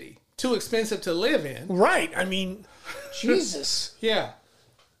beautiful city. Too expensive to live in. Right. I mean, Jesus. Yeah.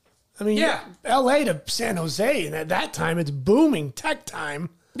 I mean, Yeah. LA to San Jose, and at that time, it's booming tech time.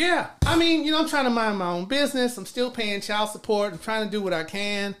 Yeah. I mean, I'm trying to mind my own business. I'm still paying child support. I'm trying to do what I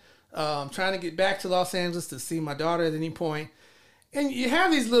can. I'm trying to get back to Los Angeles to see my daughter at any point. And you have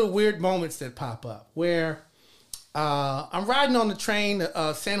these little weird moments that pop up where I'm riding on the train.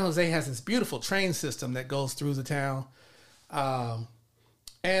 San Jose has this beautiful train system that goes through the town.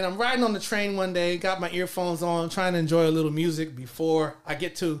 And I'm riding on the train one day, got my earphones on, trying to enjoy a little music before I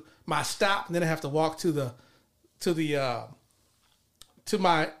get to my stop, and then I have to walk to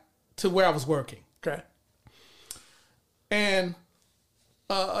where I was working. Okay. And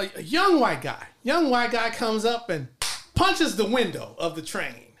a young white guy comes up and punches the window of the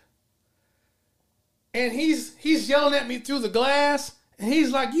train. And he's yelling at me through the glass, and he's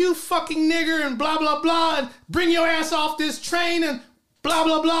like, "You fucking nigger," and blah blah blah, and "Bring your ass off this train," and blah,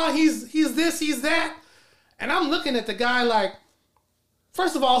 blah, blah. He's this, he's that. And I'm looking at the guy like,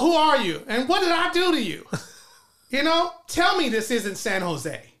 first of all, who are you? And what did I do to you? Tell me this isn't San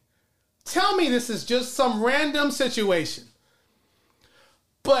Jose. Tell me this is just some random situation.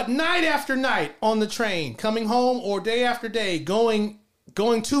 But night after night on the train, coming home or day after day, going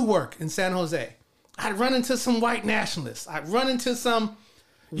to work in San Jose, I'd run into some white nationalists. I'd run into some,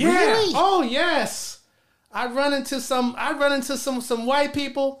 yeah, really? Oh yes. I'd run into some white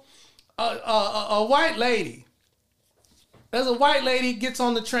people. A white lady. There's a white lady gets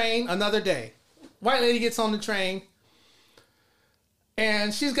on the train another day. White lady gets on the train,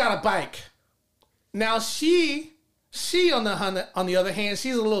 and she's got a bike. Now she on the other hand,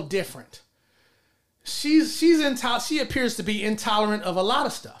 she's a little different. She appears to be intolerant of a lot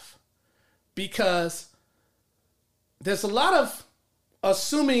of stuff because there's a lot of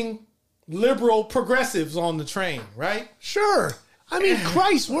assuming liberal progressives on the train, right? Sure. I mean,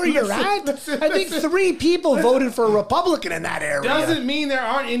 Christ, where you're at? I think 3 people voted for a Republican in that area. Doesn't mean there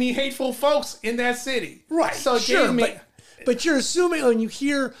aren't any hateful folks in that city. Right. So sure, but you're assuming when you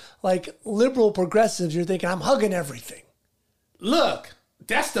hear like liberal progressives, you're thinking, I'm hugging everything. Look,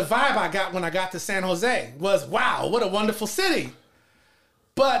 that's the vibe I got when I got to San Jose was, wow, what a wonderful city.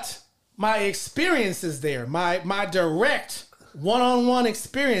 But my experiences there, my direct one-on-one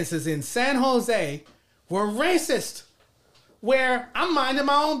experiences in San Jose were racist, where I'm minding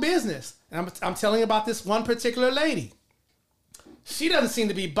my own business. And I'm telling you about this one particular lady. She doesn't seem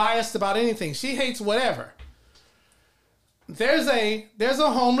to be biased about anything. She hates whatever. There's a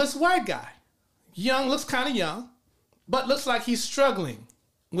homeless white guy. Young, looks kind of young, but looks like he's struggling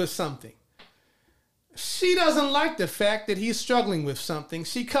with something. She doesn't like the fact that he's struggling with something.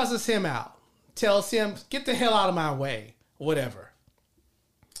 She cusses him out, tells him, "Get the hell out of my way," whatever.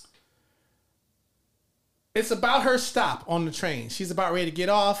 It's about her stop on the train. She's about ready to get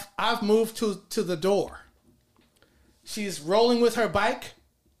off. I've moved to the door. She's rolling with her bike.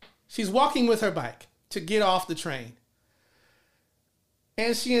 She's walking with her bike to get off the train.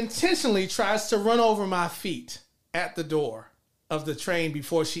 And she intentionally tries to run over my feet at the door of the train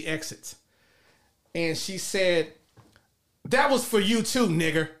before she exits. And she said, "That was for you too,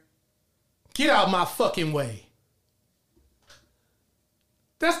 nigger. Get out my fucking way."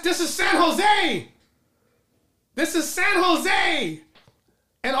 This is San Jose. This is San Jose.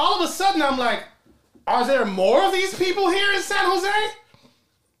 And all of a sudden I'm like, are there more of these people here in San Jose?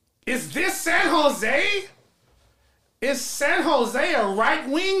 Is this San Jose? Is San Jose a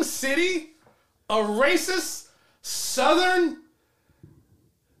right-wing city? A racist, southern,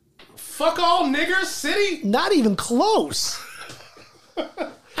 fuck all niggers city? Not even close.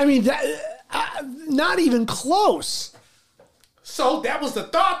 I mean, not even close. So that was the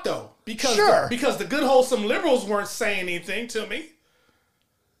thought, though. Because the good, wholesome liberals weren't saying anything to me.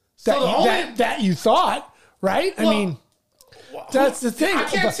 That you thought, right? I mean, that's the thing. I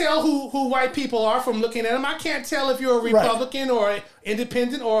can't tell who white people are from looking at them. I can't tell if you're a Republican or an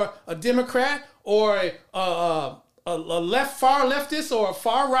independent or a Democrat or a far leftist or a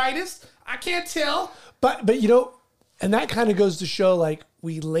far rightist. I can't tell. But you know, and that kind of goes to show, like,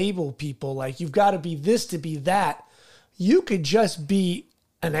 we label people like you've got to be this to be that. You could just be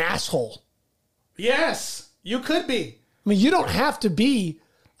an asshole. Yes, you could be. I mean, you don't have to be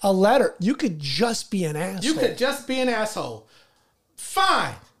a letter. You could just be an asshole. You could just be an asshole.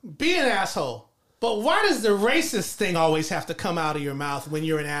 Fine, be an asshole. But why does the racist thing always have to come out of your mouth when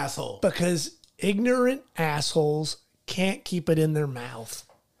you're an asshole? Because ignorant assholes can't keep it in their mouth.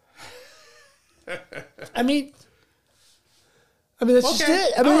 I mean, that's just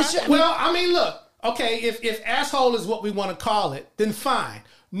it. I mean, look. Okay, if asshole is what we want to call it, then fine.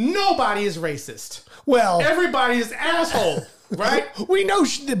 Nobody is racist. Well, everybody is asshole, right? We know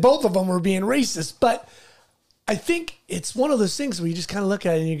that both of them were being racist, but I think it's one of those things where you just kind of look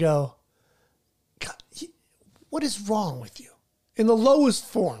at it and you go, God, what is wrong with you? In the lowest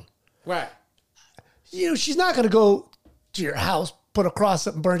form. Right. You know, she's not going to go to your house, put a cross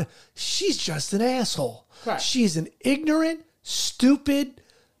up and burn it. She's just an asshole. Right. She's an ignorant, stupid,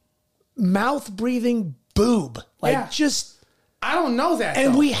 mouth-breathing boob. I don't know that,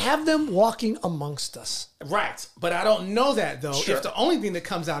 and though. we have them walking amongst us. Right. But I don't know that, though, Sure. if the only thing that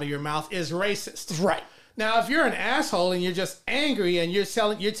comes out of your mouth is racist. Right. Now, if you're an asshole and you're just angry and you're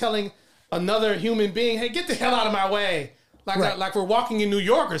telling another human being, hey, get the hell out of my way, like we're walking in New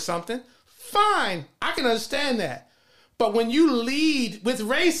York or something, fine. I can understand that. But when you lead with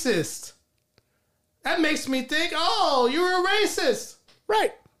racist, that makes me think, oh, you're a racist.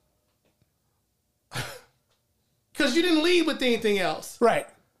 Right. Because you didn't lead with anything else. Right.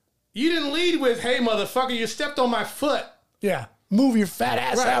 You didn't lead with, hey, motherfucker, you stepped on my foot. Yeah. Move your fat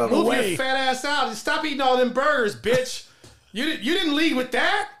ass out of the way. Move your fat ass out. Stop eating all them burgers, bitch. You didn't lead with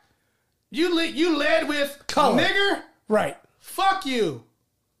that. You led with color. Nigger. Right. Fuck you.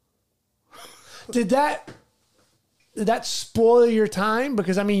 Did that spoil your time?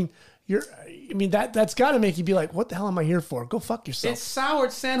 Because that's got to make you be like, what the hell am I here for? Go fuck yourself. It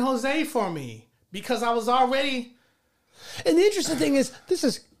soured San Jose for me because I was already. And the interesting thing is, this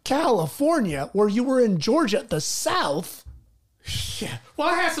is California, where you were in Georgia, the South. Yeah. Well,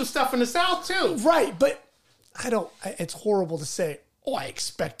 I had some stuff in the South too. Right, but it's horrible to say, oh, I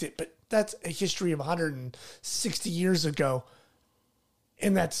expect it, but that's a history of 160 years ago.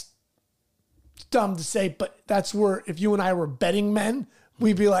 And that's dumb to say, but that's where, if you and I were betting men,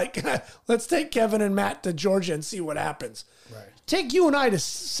 we'd be like, let's take Kevin and Matt to Georgia and see what happens. Right. Take you and I to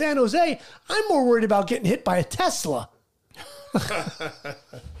San Jose. I'm more worried about getting hit by a Tesla.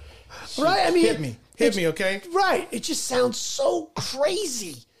 Right? I mean, hit me, okay? Right. It just sounds so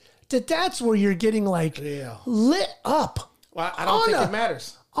crazy that's where you're getting lit up. Well, I don't think it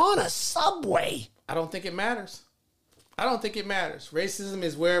matters. On a subway. I don't think it matters. Racism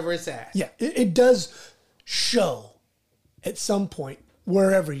is wherever it's at. Yeah, it does show at some point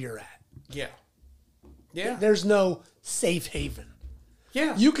wherever you're at. Yeah. Yeah. There's no safe haven.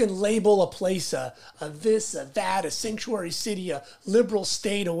 Yeah. You can label a place a this, a that, a sanctuary city, a liberal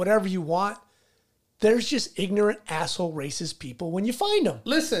state, or whatever you want. There's just ignorant, asshole, racist people when you find them.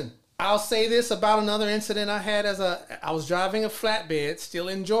 Listen, I'll say this about another incident I had I was driving a flatbed still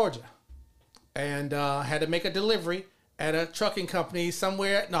in Georgia and had to make a delivery at a trucking company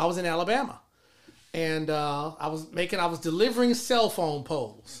somewhere. No, I was in Alabama. And I was delivering cell phone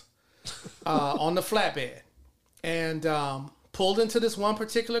poles on the flatbed. And pulled into this one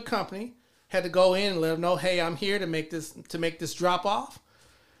particular company, had to go in and let them know, hey, I'm here to make this drop off.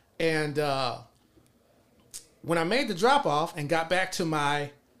 And when I made the drop off and got back to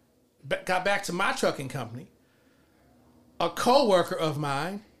my trucking company, a co-worker of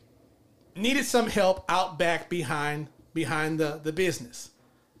mine needed some help out back behind the business.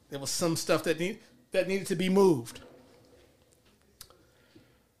 There was some stuff that needed to be moved.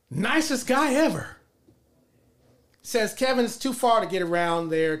 Nicest guy ever. Says, Kevin, it's too far to get around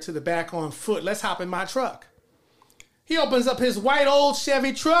there to the back on foot. Let's hop in my truck. He opens up his white old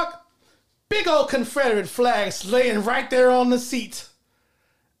Chevy truck. Big old Confederate flags laying right there on the seat.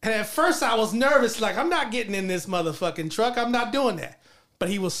 And at first I was nervous, like, I'm not getting in this motherfucking truck. I'm not doing that. But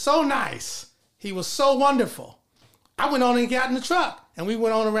he was so nice. He was so wonderful. I went on and got in the truck. And we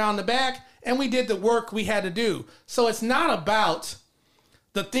went on around the back. And we did the work we had to do. So it's not about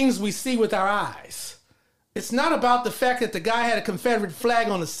the things we see with our eyes. It's not about the fact that the guy had a Confederate flag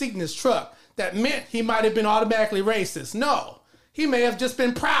on the seat in his truck. That meant he might have been automatically racist. No. He may have just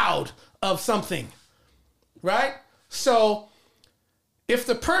been proud of something. Right? So if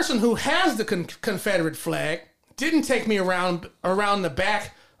the person who has the Confederate flag didn't take me around the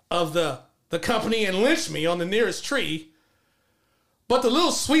back of the company and lynch me on the nearest tree, but the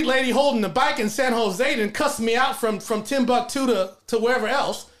little sweet lady holding the bike in San Jose didn't cuss me out from Timbuktu to wherever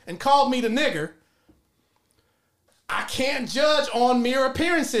else and called me the nigger, I can't judge on mere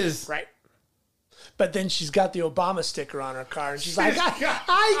appearances. Right. But then she's got the Obama sticker on her car, and she's like,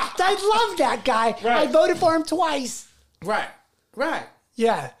 I love that guy. Right. I voted for him twice. Right.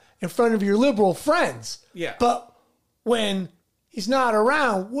 Yeah, in front of your liberal friends. Yeah. But when he's not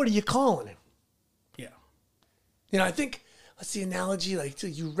around, what are you calling him? Yeah. You know, I think, what's the analogy? Like, so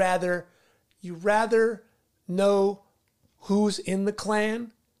you rather know who's in the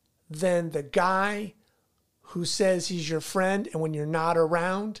Klan than the guy who says he's your friend, and when you're not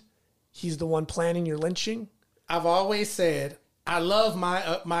around, he's the one planning your lynching. I've always said, I love my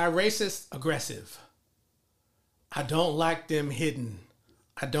racist aggressive. I don't like them hidden.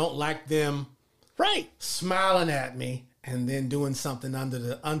 I don't like them smiling at me and then doing something under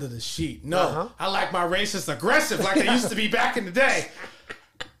the sheet. No, I like my racist aggressive like I used to be back in the day.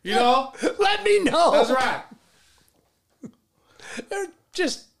 You know? Let me know. That's right. They're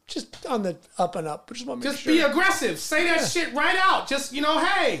just on the up and up. Just be aggressive. Say that shit right out. Just,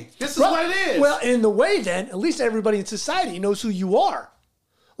 hey, this is what it is. Well, in the way then, at least everybody in society knows who you are.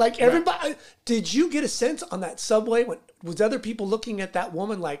 Like everybody, Did you get a sense on that subway when was other people looking at that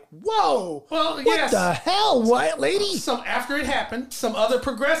woman like, whoa, well, what the hell, white lady? After it happened, some other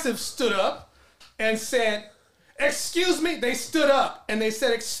progressives stood up and said, excuse me. They stood up and they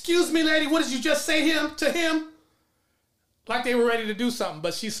said, excuse me, lady, what did you just say to him? Like they were ready to do something,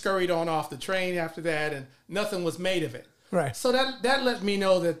 but she scurried on off the train after that and nothing was made of it. Right. So that let me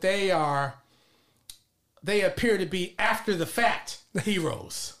know that they appear to be after the fact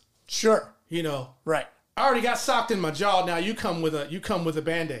heroes. Sure. Right. I already got socked in my jaw. Now you come with a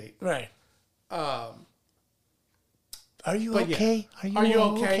Band-Aid. Right. Are you but okay? Yeah. Are you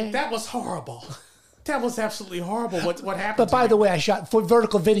okay? That was horrible. That was absolutely horrible. What happened? But by the way, I shot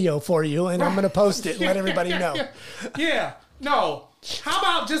vertical video for you, and I'm going to post it and let everybody know. Yeah. No. How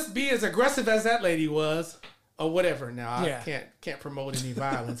about just be as aggressive as that lady was, or whatever? Now I can't promote any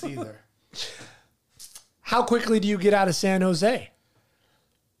violence either. How quickly do you get out of San Jose?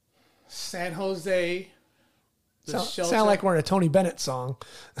 San Jose. Sound like we're in a Tony Bennett song.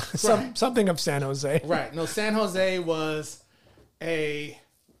 Something of San Jose. Right. No, San Jose was a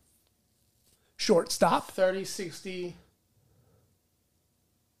short stop. 30, 60,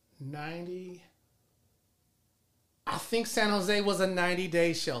 90. I think San Jose was a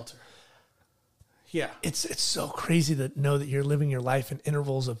 90-day shelter. Yeah. It's so crazy to know that you're living your life in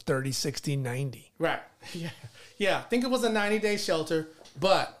intervals of 30, 60, 90. Right. Yeah. Yeah. I think it was a 90-day shelter.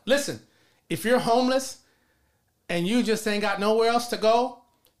 But listen, if you're homeless and you just ain't got nowhere else to go,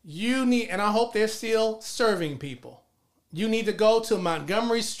 you need, and I hope they're still serving people, you need to go to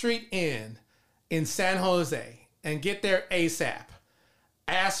Montgomery Street Inn in San Jose and get there ASAP.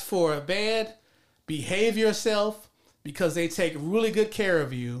 Ask for a bed, behave yourself, because they take really good care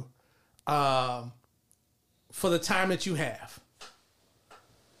of you for the time that you have.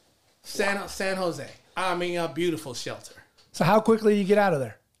 San Jose. I mean, a beautiful shelter. So how quickly do you get out of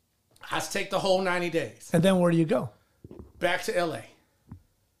there? I take the whole 90 days. And then where do you go? Back to LA.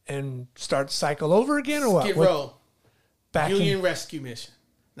 And start to cycle over again or what? Skid Row. Back Union Rescue Mission.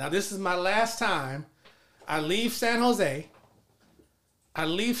 Now, this is my last time. I leave San Jose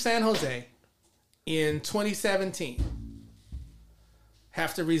in 2017.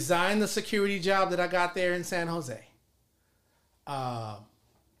 Have to resign the security job that I got there in San Jose.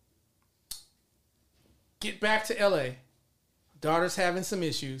 Get back to LA. Daughter's having some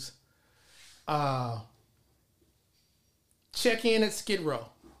issues. Check in at Skid Row.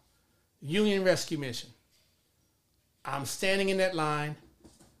 Union Rescue Mission. I'm standing in that line,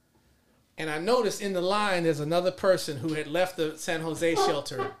 and I noticed in the line there's another person who had left the San Jose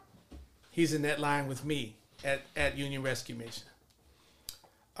shelter. He's in that line with me at Union Rescue Mission.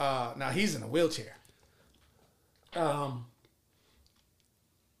 Now he's in a wheelchair. I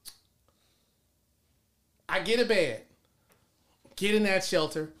get a bed, get in that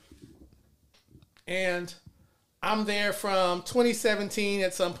shelter, and I'm there from 2017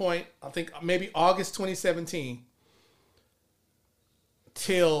 at some point, I think maybe August 2017,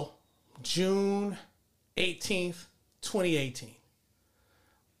 till June 18th, 2018.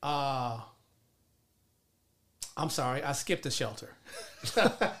 I'm sorry, I skipped a shelter.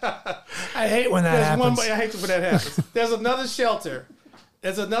 I hate when that happens. I hate when that happens. There's another shelter.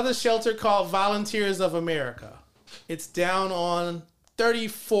 There's another shelter called Volunteers of America. It's down on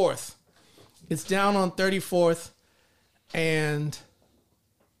 34th. It's down on 34th and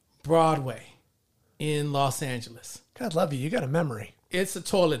Broadway in Los Angeles. God love you. You got a memory. It's a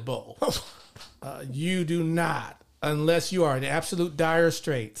toilet bowl. You do not, unless you are in absolute dire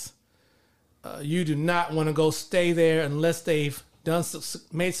straits, you do not want to go stay there unless they've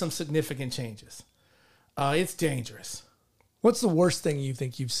made some significant changes. It's dangerous. What's the worst thing you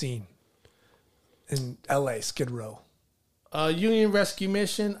think you've seen in L.A., Skid Row? Union Rescue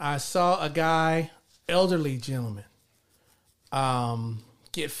Mission, I saw a guy, elderly gentleman,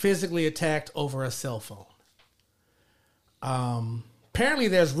 get physically attacked over a cell phone. Apparently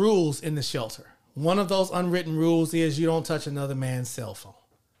there's rules in the shelter. One of those unwritten rules is you don't touch another man's cell phone,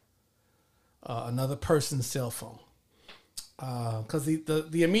 another person's cell phone. Because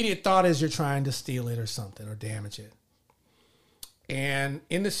the immediate thought is you're trying to steal it or something or damage it. And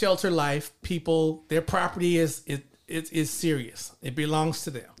in the shelter life, people, their property is serious. It belongs to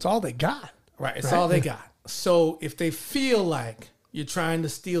them. It's all they got. Right. It's all they got. So if they feel like you're trying to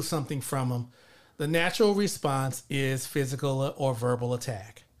steal something from them, the natural response is physical or verbal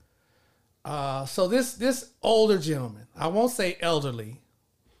attack. So this older gentleman, I won't say elderly,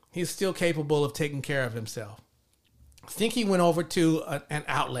 he's still capable of taking care of himself. I think he went over to an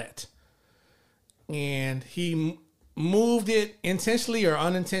outlet and he moved it intentionally or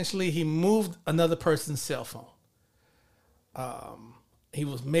unintentionally. He moved another person's cell phone. He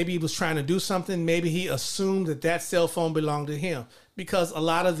was trying to do something. Maybe he assumed that cell phone belonged to him, because a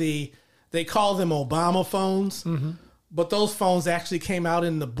lot of they call them Obama phones, but those phones actually came out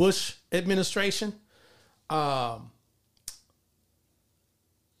in the Bush administration.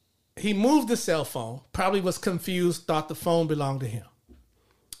 He moved the cell phone, probably was confused, thought the phone belonged to him.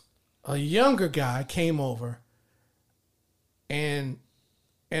 A younger guy came over and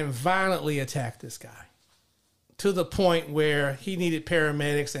violently attacked this guy to the point where he needed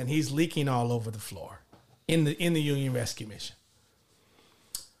paramedics and he's leaking all over the floor in the Union Rescue Mission.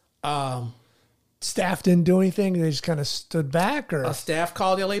 Staff didn't do anything. They just kind of stood back, or staff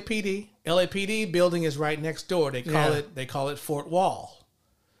called LAPD. LAPD building is right next door. They call it Fort Wall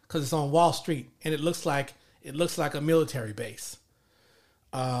because it's on Wall Street and it looks like a military base.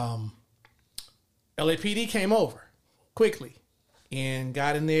 LAPD came over quickly and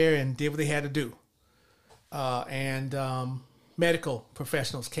got in there and did what they had to do. And medical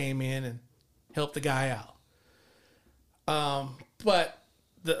professionals came in and helped the guy out.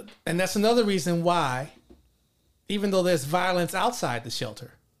 And that's another reason why, even though there's violence outside the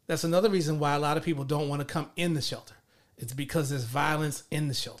shelter, that's another reason why a lot of people don't want to come in the shelter. It's because there's violence in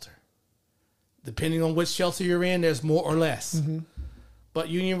the shelter. Depending on which shelter you're in, there's more or less. Mm-hmm. But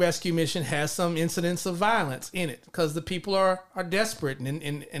Union Rescue Mission has some incidents of violence in it because the people are desperate and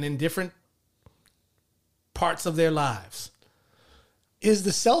in different parts of their lives. Is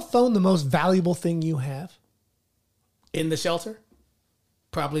the cell phone the most valuable thing you have? In the shelter?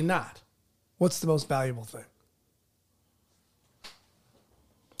 Probably not. What's the most valuable thing?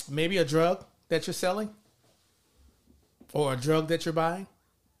 Maybe a drug that you're selling or a drug that you're buying.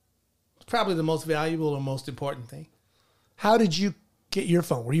 It's probably the most valuable or most important thing. How did you get your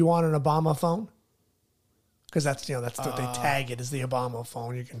phone? Were you on an Obama phone? Because that's what they tag it as, the Obama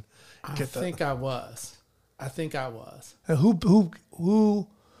phone. You can get I think I was. And who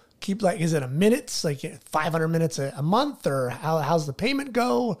keep, like, is it a minutes, like 500 minutes a month, or how's the payment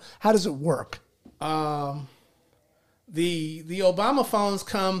go? How does it work? The Obama phones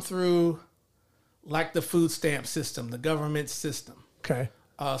come through like the food stamp system, the government system. Okay.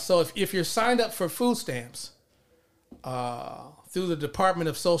 So if you're signed up for food stamps through the Department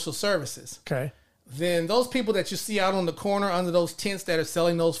of Social Services, okay, then those people that you see out on the corner under those tents that are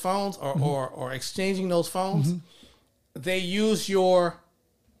selling those phones or exchanging those phones, they use your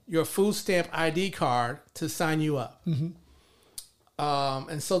food stamp ID card to sign you up.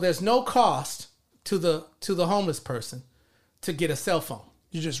 And so there's no cost to the homeless person to get a cell phone.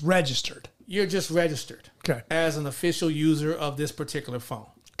 You're just registered. You're just registered as an official user of this particular phone.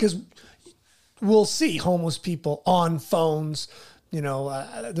 Because we'll see homeless people on phones.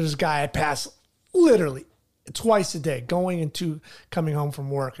 There's a guy I pass literally twice a day going and coming home from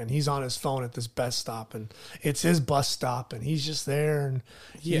work, and he's on his phone at this bus stop, and it's his bus stop, and he's just there, and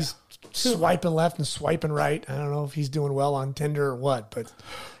he's swiping left and swiping right. I don't know if he's doing well on Tinder or what, but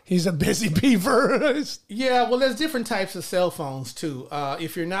he's a busy beaver. Yeah, well, there's different types of cell phones too.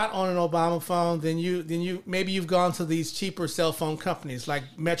 If you're not on an Obama phone, then you maybe you've gone to these cheaper cell phone companies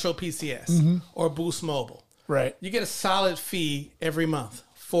like Metro PCS or Boost Mobile. Right. You get a solid fee every month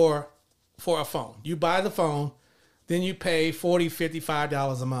for a phone. You buy the phone, then you pay $40,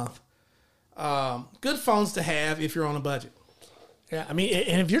 $55 a month. Good phones to have if you're on a budget. Yeah, I mean,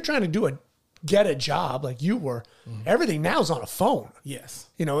 and if you're trying to get a job like you were, everything now is on a phone. Yes.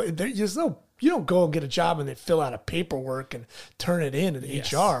 There's you don't go and get a job and they fill out a paperwork and turn it in to the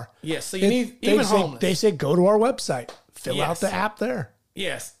HR. Yes. So even homeless. They say go to our website, fill out the app there.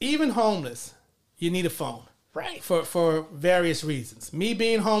 Yes. Even homeless, you need a phone. Right. For various reasons. Me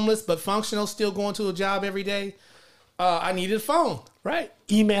being homeless but functional, still going to a job every day, I needed a phone. Right.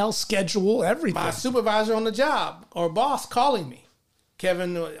 Email, schedule, everything. My supervisor on the job or boss calling me.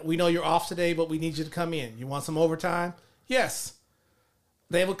 Kevin, we know you're off today, but we need you to come in. You want some overtime? Yes.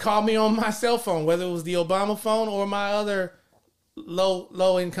 They would call me on my cell phone, whether it was the Obama phone or my other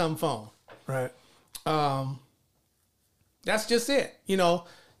low income phone. Right. That's just it. You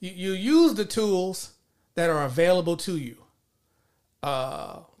use the tools that are available to you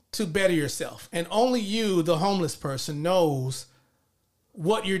to better yourself. And only you, the homeless person, knows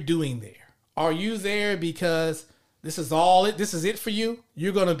what you're doing there. Are you there because this is it for you?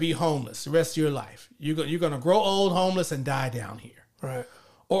 You're going to be homeless the rest of your life. You're going to grow old homeless and die down here. Right.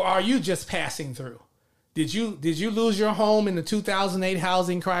 Or are you just passing through? Did you lose your home in the 2008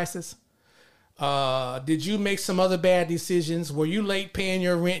 housing crisis? Did you make some other bad decisions? Were you late paying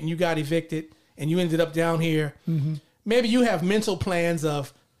your rent and you got evicted and you ended up down here? Mm-hmm. Maybe you have mental plans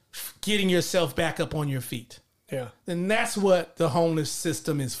of getting yourself back up on your feet. Yeah. And that's what the homeless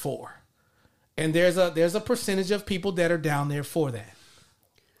system is for. And there's a percentage of people that are down there for that.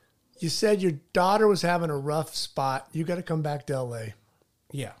 You said your daughter was having a rough spot. You got to come back to LA.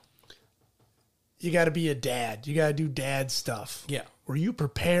 Yeah. You got to be a dad. You got to do dad stuff. Yeah. Were you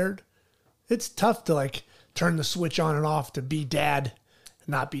prepared? It's tough to turn the switch on and off to be dad,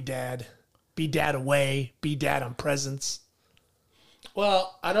 not be dad away, be dad on presents.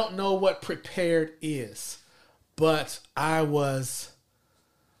 Well, I don't know what prepared is, but I was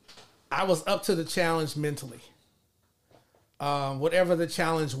up to the challenge mentally. Whatever the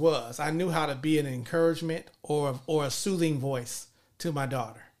challenge was, I knew how to be an encouragement or a soothing voice to my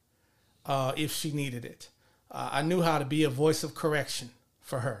daughter if she needed it. I knew how to be a voice of correction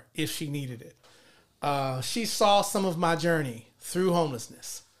for her if she needed it. She saw some of my journey through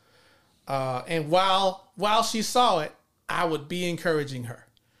homelessness. And while she saw it, I would be encouraging her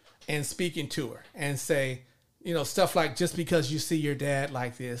and speaking to her and say, stuff like, just because you see your dad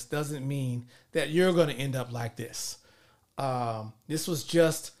like this doesn't mean that you're going to end up like this. This was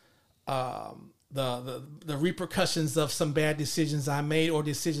just the repercussions of some bad decisions I made or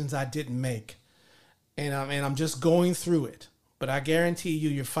decisions I didn't make. And I'm just going through it. But I guarantee you,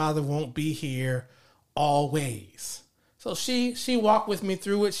 your father won't be here always. So she walked with me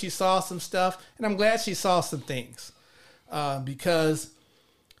through it. She saw some stuff, and I'm glad she saw some things because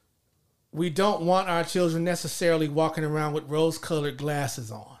we don't want our children necessarily walking around with rose-colored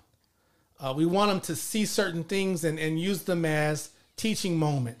glasses on. We want them to see certain things and use them as teaching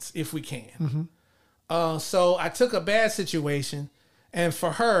moments if we can. Mm-hmm. So I took a bad situation, and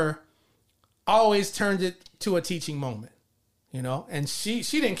for her, always turned it to a teaching moment, and she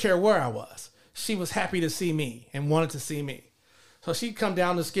didn't care where I was. She was happy to see me and wanted to see me. So she'd come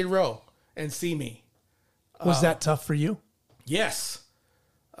down to Skid Row and see me. Was that tough for you? Yes.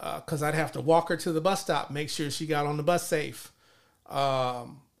 Because I'd have to walk her to the bus stop, make sure she got on the bus safe. Or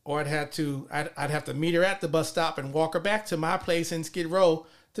I'd have to meet her at the bus stop and walk her back to my place in Skid Row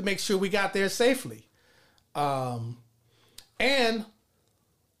to make sure we got there safely. And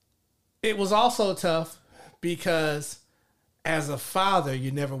it was also tough because as a father,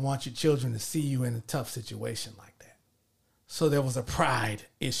 you never want your children to see you in a tough situation like that. So there was a pride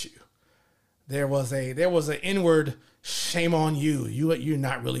issue. There was an inward shame on you. You're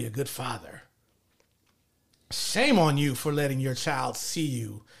not really a good father. Shame on you for letting your child see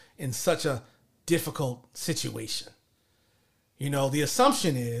you in such a difficult situation. The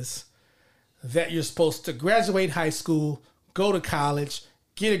assumption is that you're supposed to graduate high school, go to college,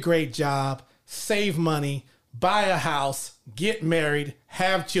 get a great job, save money, buy a house, get married,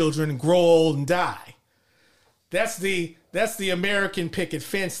 have children, grow old, and die. That's the American picket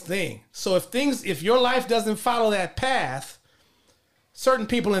fence thing. So if your life doesn't follow that path, certain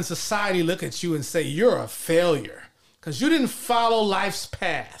people in society look at you and say you're a failure because you didn't follow life's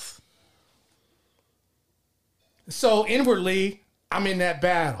path. So inwardly, I'm in that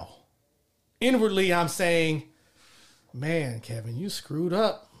battle. Inwardly, I'm saying, man, Kevin, you screwed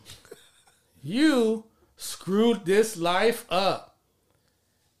up. You screwed this life up.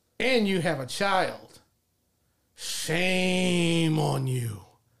 And you have a child. Shame on you.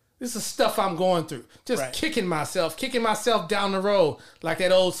 This is stuff I'm going through. Just right. kicking myself down the road like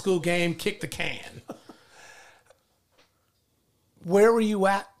that old school game, kick the can. Where were you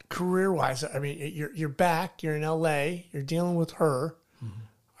at career-wise? I mean, you're back, you're in LA, you're dealing with her. Mm-hmm.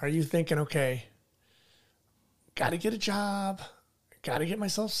 Are you thinking, okay, got to get a job, got to get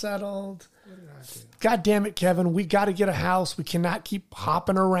myself settled? God damn it, Kevin, we got to get a house. We cannot keep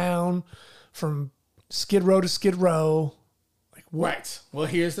hopping around from Skid Row to Skid Row. Like, what? Right. Well,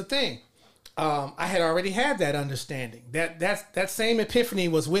 here's the thing. I had already had that understanding. That same epiphany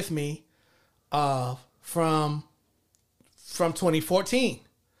was with me from 2014.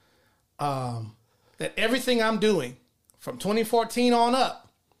 That everything I'm doing from 2014 on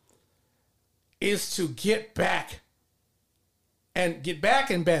up is to get back and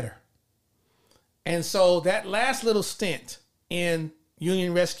better. And so that last little stint in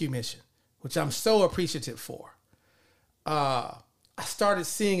Union Rescue Mission, which I'm so appreciative for, I started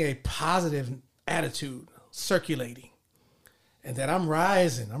seeing a positive attitude circulating, and that I'm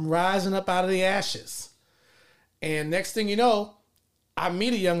rising up out of the ashes. And next thing you know, I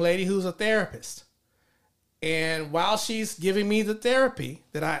meet a young lady who's a therapist. And while she's giving me the therapy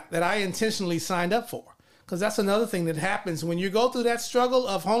that I intentionally signed up for, because that's another thing that happens when you go through that struggle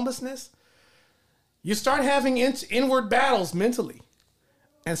of homelessness, you start having inward battles mentally.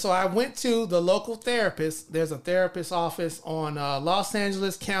 And so I went to the local therapist. There's a therapist office on Los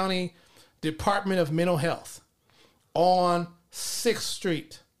Angeles County Department of Mental Health on 6th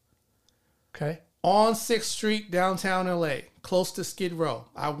Street. Okay. On 6th Street, downtown LA, close to Skid Row.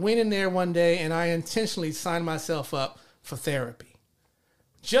 I went in there one day and I intentionally signed myself up for therapy,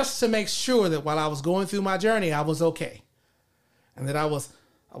 just to make sure that while I was going through my journey, I was okay. And that I was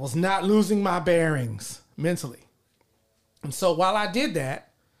not losing my bearings mentally. And so while I did that,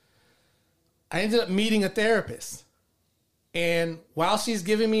 I ended up meeting a therapist. And while she's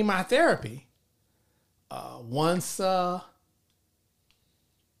giving me my therapy, once or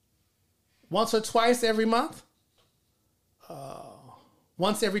twice every month,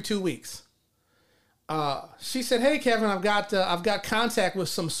 once every 2 weeks, she said, "Hey, Kevin, I've got contact with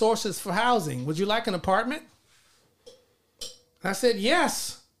some sources for housing. Would you like an apartment?" And I said,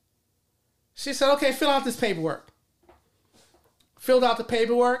 "Yes." She said, "Okay, fill out this paperwork." Filled out the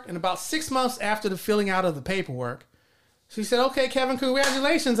paperwork, and about 6 months after the filling out of the paperwork, she said, "Okay, Kevin,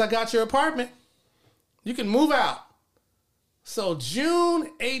 congratulations, I got your apartment. You can move out." So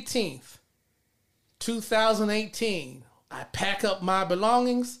June 18th, 2018, I pack up my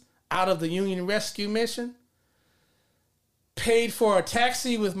belongings out of the Union Rescue Mission, paid for a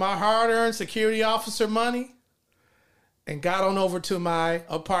taxi with my hard-earned security officer money, and got on over to my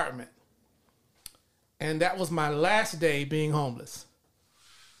apartment. And that was my last day being homeless.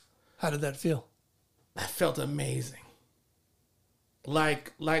 How did that feel? I felt amazing.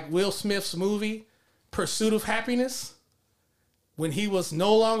 Like Will Smith's movie, Pursuit of Happiness, when he was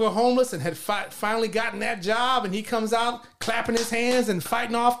no longer homeless and had finally gotten that job, and he comes out clapping his hands and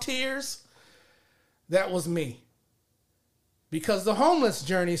fighting off tears. That was me. Because the homeless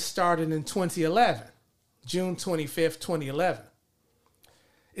journey started in 2011, June 25th, 2011.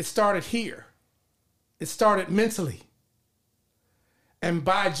 It started here. It started mentally. And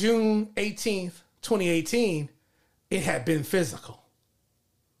by June 18th, 2018, it had been physical.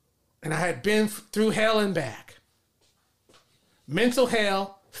 And I had been through hell and back. Mental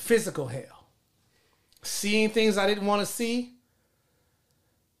hell, physical hell. Seeing things I didn't want to see.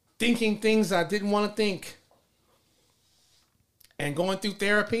 Thinking things I didn't want to think. And going through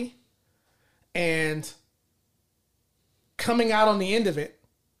therapy. And coming out on the end of it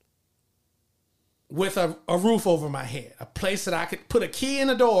with a roof over my head. A place that I could put a key in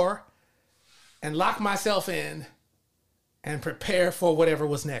the door and lock myself in and prepare for whatever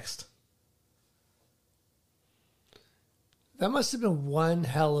was next. That must have been one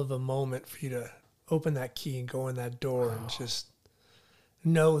hell of a moment for you to open that key and go in that door and just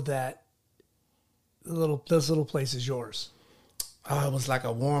know that this little place is yours. Oh, it was like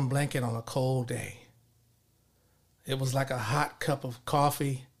a warm blanket on a cold day. It was like a hot cup of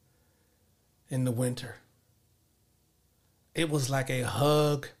coffee. in the winter. It was like a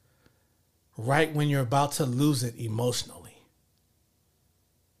hug right when you're about to lose it emotionally.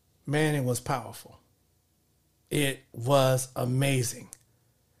 Man, it was powerful. It was amazing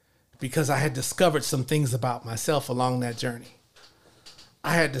because I had discovered some things about myself along that journey.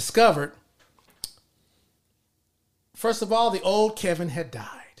 I had discovered, first of all, the old Kevin had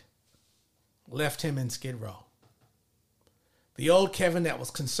died, left him in Skid Row. The old Kevin that was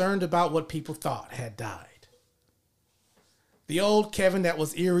concerned about what people thought had died. The old Kevin that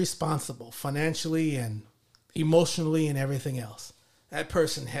was irresponsible financially and emotionally and everything else. That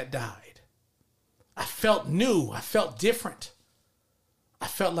person had died. I felt new. I felt different. I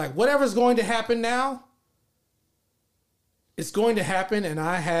felt like whatever's going to happen now, it's going to happen and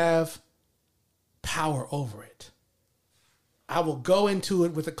I have power over it. I will go into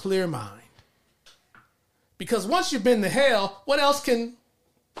it with a clear mind. Because once you've been to hell, what else can...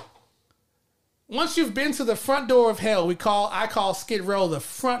 Once you've been to the front door of hell, I call Skid Row the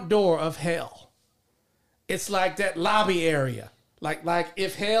front door of hell. It's like that lobby area. Like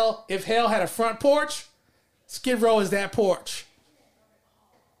if hell had a front porch, Skid Row is that porch.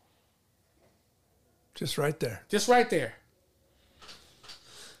 Just right there. Just right there.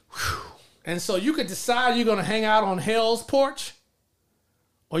 Whew. And so you could decide you're going to hang out on hell's porch,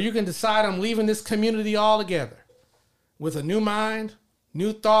 or you can decide I'm leaving this community altogether with a new mind,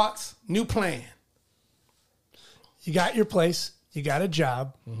 new thoughts, new plan. You got your place. You got a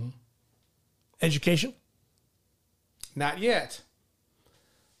job. Mm-hmm. Education? Not yet.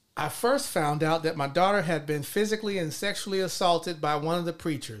 I first found out that my daughter had been physically and sexually assaulted by one of the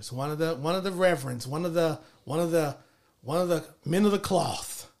preachers, one of the reverends, one of the men of the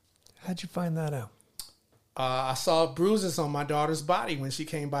cloth. How'd you find that out? I saw bruises on my daughter's body when she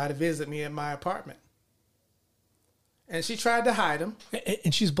came by to visit me at my apartment. And she tried to hide them.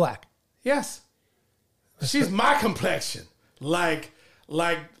 And she's black. Yes. She's my complexion. Like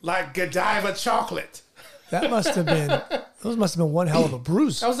Godiva chocolate. Those must have been one hell of a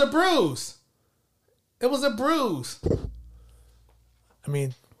bruise. That was a bruise. It was a bruise. I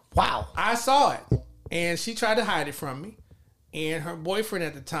mean, wow. I saw it. And she tried to hide it from me. And her boyfriend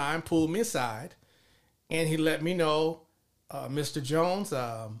at the time pulled me aside. And he let me know, Mr. Jones,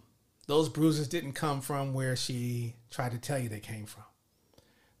 those bruises didn't come from where she tried to tell you they came from.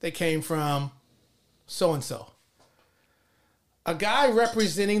 They came from so-and-so. A guy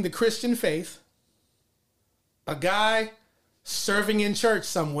representing the Christian faith. A guy serving in church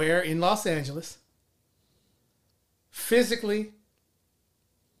somewhere in Los Angeles. Physically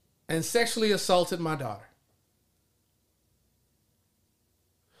and sexually assaulted my daughter.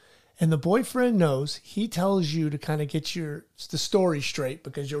 And the boyfriend knows. He tells you to kind of get the story straight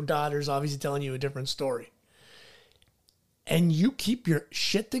because your daughter's obviously telling you a different story. And you keep your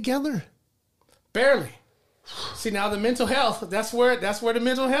shit together? Barely. See, now the mental health, that's where the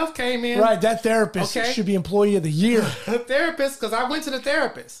mental health came in. Right, that therapist should be employee of the year. The therapist, because I went to the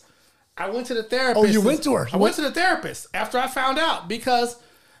therapist. Oh, you went to her? I went to the therapist after I found out because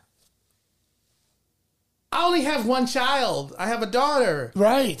I only have one child. I have a daughter.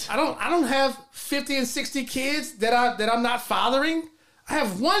 Right. I don't have 50 and 60 kids that I'm not fathering. I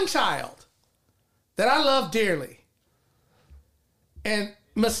have one child that I love dearly. And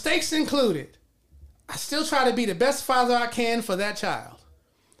mistakes included, I still try to be the best father I can for that child.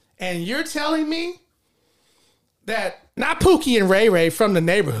 And you're telling me that not Pookie and Ray Ray from the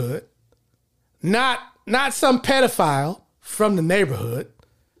neighborhood, not some pedophile from the neighborhood,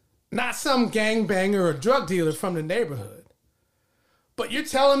 not some gangbanger or drug dealer from the neighborhood, but you're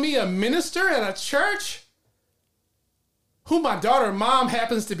telling me a minister at a church who my daughter mom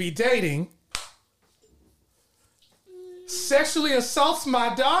happens to be dating sexually assaults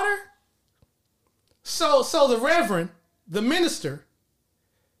my daughter? So the reverend, the minister,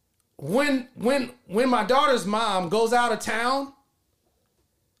 when my daughter's mom goes out of town,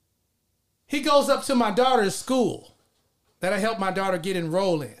 he goes up to my daughter's school that I helped my daughter get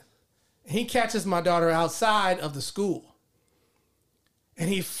enrolled in. He catches my daughter outside of the school. And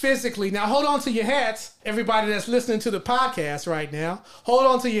he physically, now hold on to your hats, everybody that's listening to the podcast right now, hold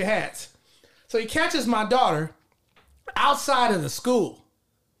on to your hats. So he catches my daughter outside of the school.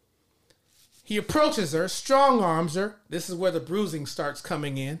 He approaches her, strong arms her. This is where the bruising starts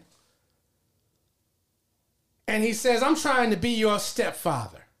coming in. And he says, I'm trying to be your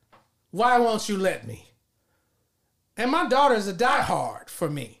stepfather. Why won't you let me? And my daughter is a diehard for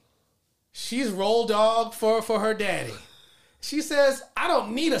me. She's roll dog for her daddy. She says, I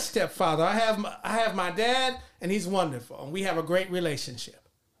don't need a stepfather. I have my dad, and he's wonderful. And we have a great relationship.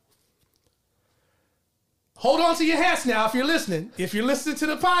 hold on to your hats now if you're listening. If you're listening to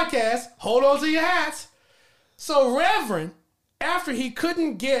the podcast, hold on to your hats. So Reverend, after he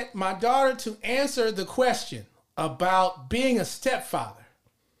couldn't get my daughter to answer the question about being a stepfather,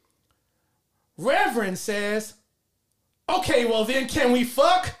 Reverend says, okay, well then can we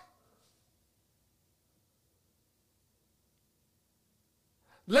fuck?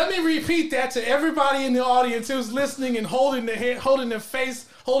 Let me repeat that to everybody in the audience who's listening and holding their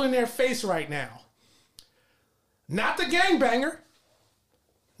face right now. Not the gangbanger,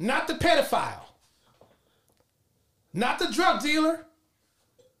 not the pedophile, not the drug dealer,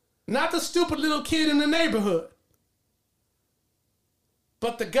 not the stupid little kid in the neighborhood,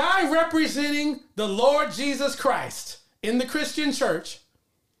 but the guy representing the Lord Jesus Christ in the Christian church,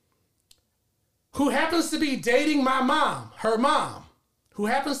 who happens to be dating my mom, her mom, who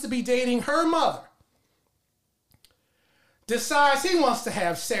happens to be dating her mother, decides he wants to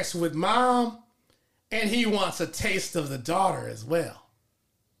have sex with mom and he wants a taste of the daughter as well.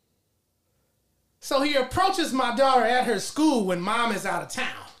 So he approaches my daughter at her school when mom is out of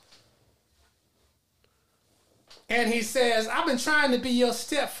town. And he says, I've been trying to be your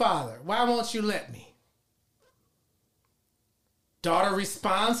stepfather. Why won't you let me? Daughter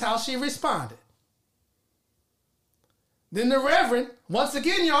responds how she responded. Then the Reverend, once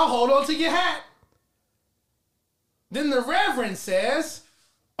again, y'all, hold on to your hat. Then the Reverend says,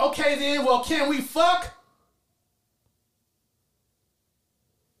 okay then, well, can we fuck?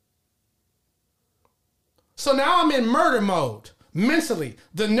 So now I'm in murder mode, mentally.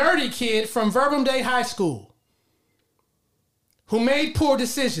 The nerdy kid from Verbum Day High School, who made poor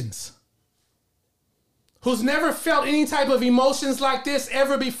decisions, who's never felt any type of emotions like this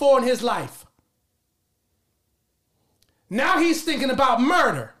ever before in his life. Now he's thinking about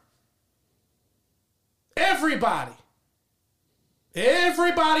murder. Everybody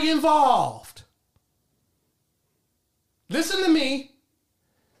involved. Listen to me.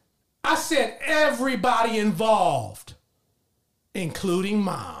 I said everybody involved, including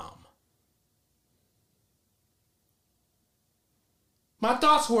mom. My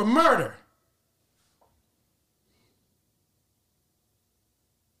thoughts were murder.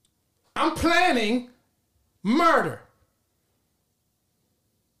 I'm planning murder.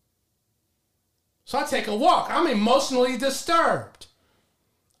 So I take a walk. I'm emotionally disturbed.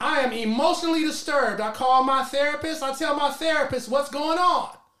 I am emotionally disturbed. I call my therapist. I tell my therapist what's going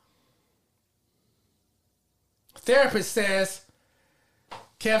on. Therapist says,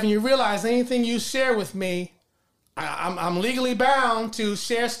 Kevin, you realize anything you share with me, I'm legally bound to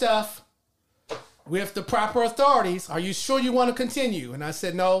share stuff with the proper authorities. Are you sure you want to continue? And I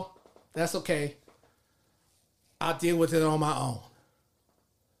said, no, that's okay. I'll deal with it on my own.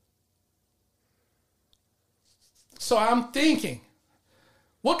 So I'm thinking,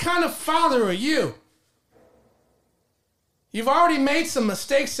 what kind of father are you? You've already made some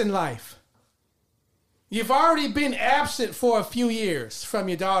mistakes in life. You've already been absent for a few years from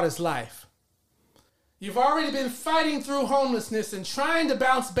your daughter's life. You've already been fighting through homelessness and trying to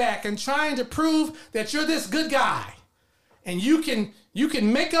bounce back and trying to prove that you're this good guy. And you can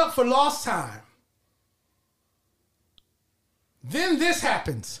make up for lost time. Then this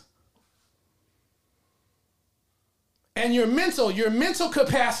happens. And your mental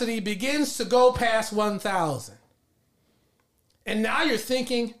capacity begins to go past 1,000. And now you're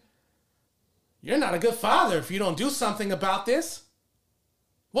thinking, you're not a good father if you don't do something about this.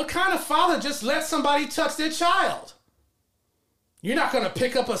 What kind of father just lets somebody touch their child? You're not going to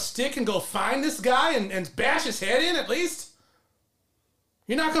pick up a stick and go find this guy and bash his head in at least?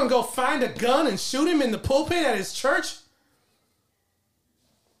 You're not going to go find a gun and shoot him in the pulpit at his church?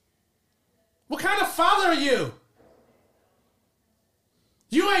 What kind of father are you?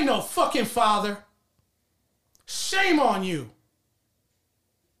 You ain't no fucking father. Shame on you.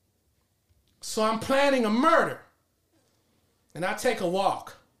 So I'm planning a murder. And I take a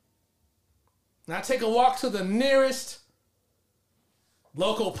walk. And I take a walk to the nearest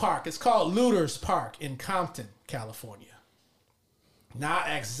local park. It's called Lueders Park in Compton, California. Not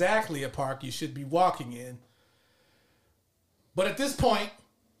exactly a park you should be walking in. But at this point,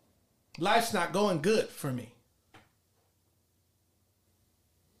 life's not going good for me.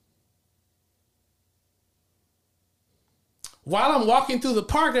 While I'm walking through the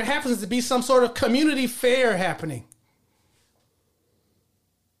park, there happens to be some sort of community fair happening.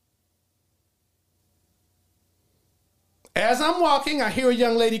 As I'm walking, I hear a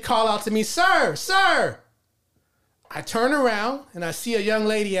young lady call out to me, "Sir, sir." I turn around and I see a young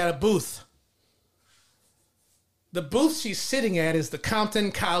lady at a booth. The booth she's sitting at is the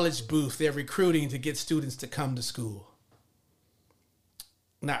Compton College booth. They're recruiting to get students to come to school.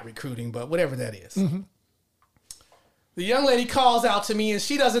 Not recruiting, but whatever that is. Mm-hmm. The young lady calls out to me, and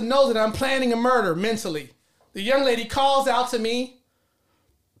she doesn't know that I'm planning a murder mentally. The young lady calls out to me,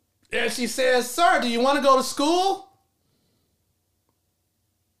 and she says, "Sir, do you want to go to school?"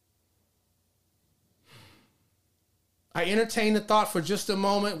 I entertain the thought for just a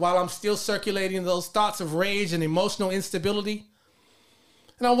moment while I'm still circulating those thoughts of rage and emotional instability.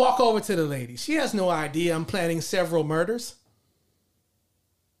 And I walk over to the lady. She has no idea I'm planning several murders.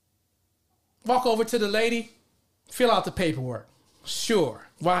 Walk over to the lady, fill out the paperwork. Sure,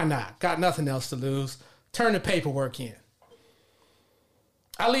 why not? Got nothing else to lose. Turn the paperwork in.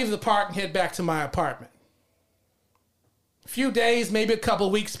 I leave the park and head back to my apartment. A few days, maybe a couple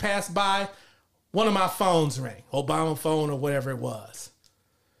weeks pass by. One of my phones rang, Obama phone or whatever it was.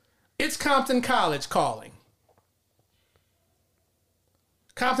 It's Compton College calling.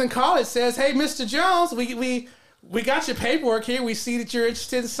 Compton College says, "Hey, Mr. Jones, we got your paperwork here. We see that you're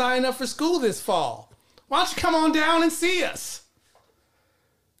interested in signing up for school this fall. Why don't you come on down and see us?"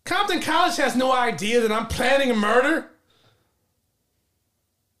 Compton College has no idea that I'm planning a murder,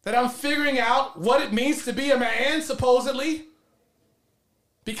 that I'm figuring out what it means to be a man, supposedly.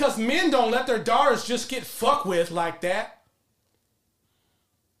 Because men don't let their daughters just get fucked with like that.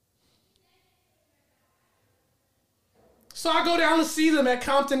 So I go down to see them at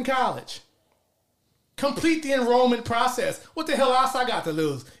Compton College. Complete the enrollment process. What the hell else I got to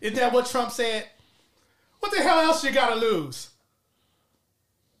lose? Isn't that what Trump said? What the hell else you got to lose?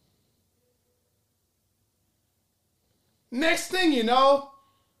 Next thing you know,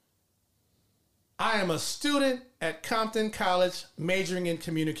 I am a student at Compton College majoring in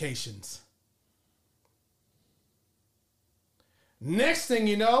communications. Next thing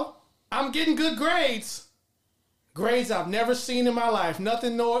you know, I'm getting good grades. Grades I've never seen in my life.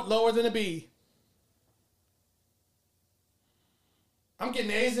 Nothing lower than a B. I'm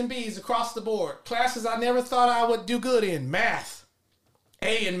getting A's and B's across the board. Classes I never thought I would do good in. Math.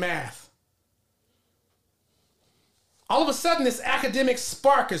 A in math. All of a sudden, this academic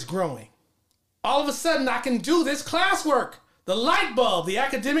spark is growing. All of a sudden, I can do this classwork. The light bulb, the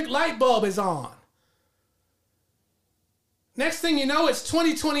academic light bulb is on. Next thing you know, it's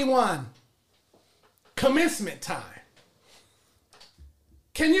 2021. Commencement time.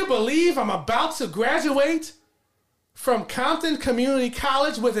 Can you believe I'm about to graduate from Compton Community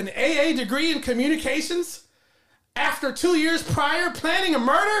College with an AA degree in communications after 2 years prior planning a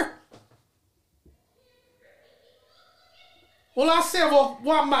murder? Well, I said,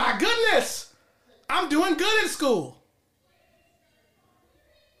 well, my goodness. I'm doing good in school.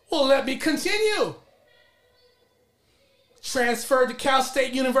 Well, let me continue. Transferred to Cal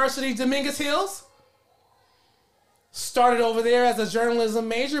State University, Dominguez Hills. Started over there as a journalism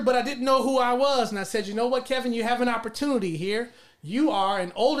major, but I didn't know who I was. And I said, you know what, Kevin, you have an opportunity here. You are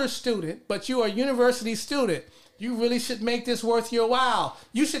an older student, but you are a university student. You really should make this worth your while.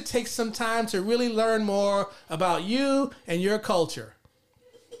 You should take some time to really learn more about you and your culture.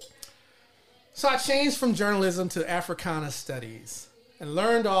 So I changed from journalism to Africana studies and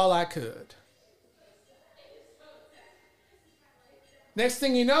learned all I could. Next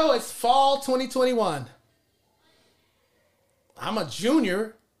thing you know, it's fall 2021. I'm a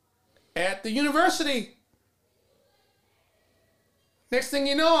junior at the university. Next thing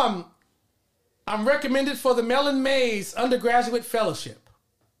you know, I'm recommended for the Mellon Mays undergraduate fellowship.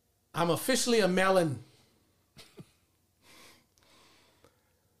 I'm officially a Mellon.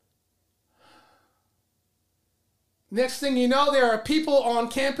 Next thing you know, there are people on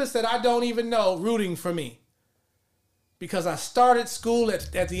campus that I don't even know rooting for me. Because I started school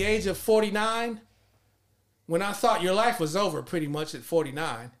at the age of 49, when I thought your life was over pretty much at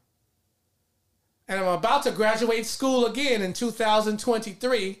 49. And I'm about to graduate school again in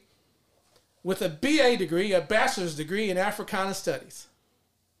 2023 with a BA degree, a bachelor's degree in Africana Studies.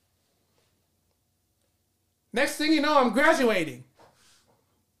 Next thing you know, I'm graduating.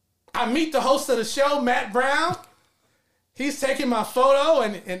 I meet the host of the show, Matt Brown. He's taking my photo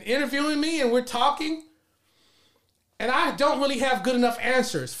and interviewing me, and we're talking. And I don't really have good enough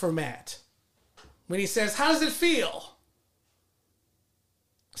answers for Matt. When he says, how does it feel?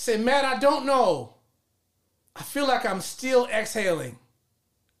 I say, Matt, I don't know. I feel like I'm still exhaling.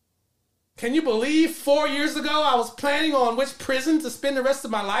 Can you believe 4 years ago I was planning on which prison to spend the rest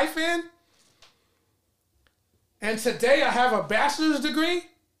of my life in? And today I have a bachelor's degree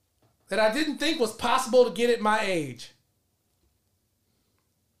that I didn't think was possible to get at my age.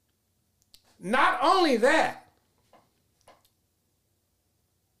 Not only that,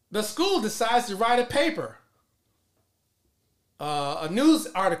 the school decides to write a paper, a news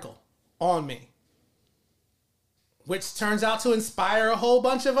article on me, which turns out to inspire a whole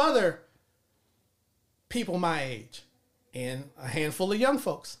bunch of other people my age. and a handful of young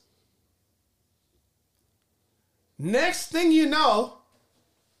folks. Next thing you know,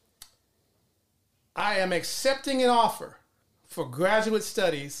 I am accepting an offer for graduate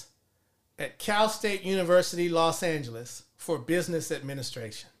studies at Cal State University, Los Angeles for business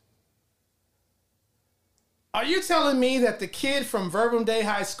administration. Are you telling me that the kid from Verbum Day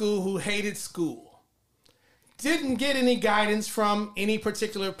High School who hated school, didn't get any guidance from any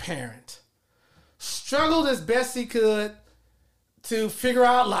particular parent, struggled as best he could to figure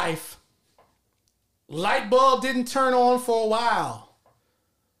out life, light bulb didn't turn on for a while,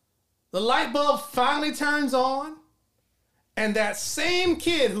 the light bulb finally turns on, and that same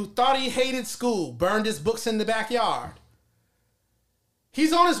kid who thought he hated school burned his books in the backyard,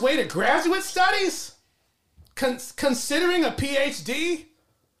 he's on his way to graduate studies? Considering a PhD,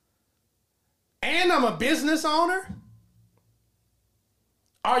 and I'm a business owner?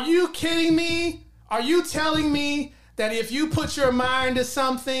 Are you kidding me? Are you telling me that if you put your mind to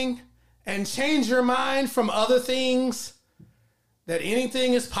something and change your mind from other things, that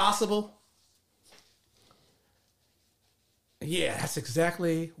anything is possible? Yeah, that's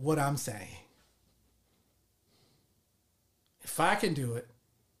exactly what I'm saying. If I can do it,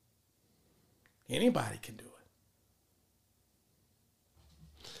 anybody can do it.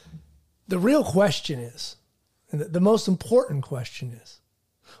 The real question is, and the most important question is,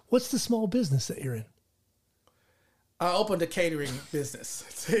 what's the small business that you're in? I opened a catering business.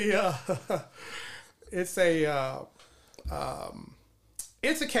 It's a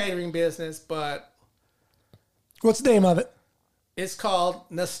catering business, but What's the name of it? it's called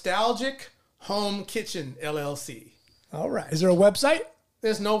Nostalgic Home Kitchen LLC. All right. Is there a website?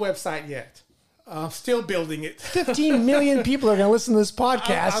 There's no website yet. I'm still building it. 15 million people are going to listen to this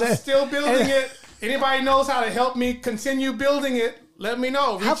podcast. I'm still building it. Anybody knows how to help me continue building it, let me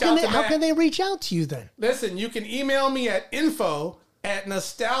know. How can they reach out to you then? Listen, you can email me at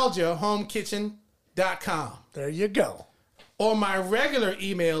info@nostalgiahomekitchen.com. There you go. Or my regular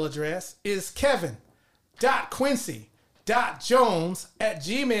email address is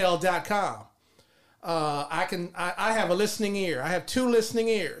kevin.quincy.jones@gmail.com. I have a listening ear. I have 2 listening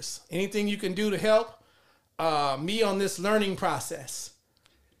ears. Anything you can do to help me on this learning process.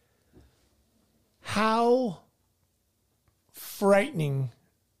 How frightening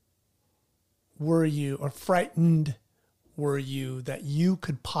were you, or frightened were you, that you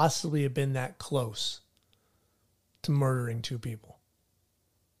could possibly have been that close to murdering 2 people?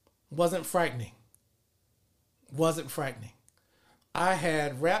 Wasn't frightening. I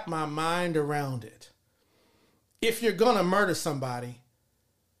had wrapped my mind around it. If you're going to murder somebody,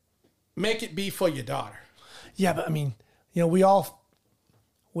 make it be for your daughter. Yeah, but I mean, we all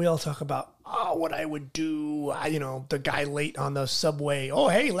talk about, what I would do, the guy late on the subway. Oh,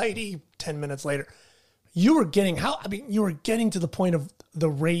 hey, lady, 10 minutes later. You were getting to the point of the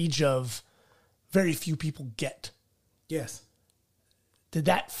rage of very few people get. Yes. Did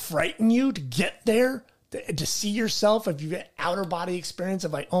that frighten you to get there? To see yourself, if you get outer body experience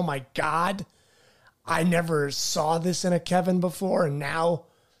of like, oh my God, I never saw this in a Kevin before, and now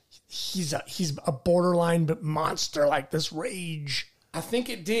he's a borderline monster, like this rage. I think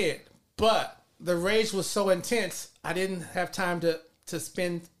it did, but the rage was so intense, I didn't have time to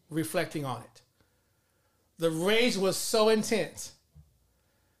spend reflecting on it. The rage was so intense.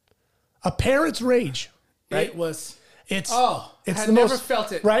 A parent's rage, right? It was. I had never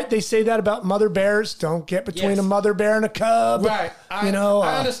felt it. Right? They say that about mother bears. Don't get between Yes. a mother bear and a cub. Right. I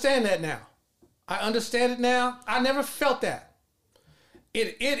understand that now. I understand it now. I never felt that.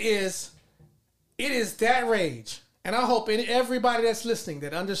 It is that rage. And I hope everybody that's listening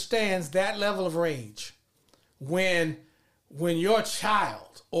that understands that level of rage when your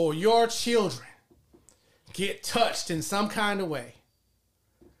child or your children get touched in some kind of way.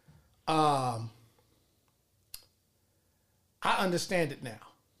 I understand it now.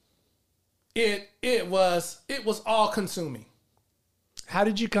 It was all consuming. How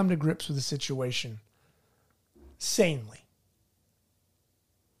did you come to grips with the situation sanely?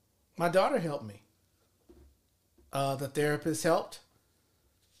 My daughter helped me. The therapist helped.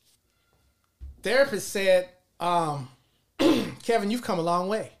 Therapist said, Kevin, you've come a long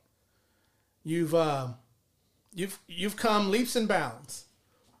way. You've come leaps and bounds.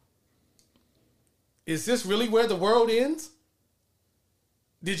 Is this really where the world ends?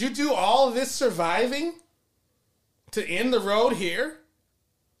 Did you do all of this surviving to end the road here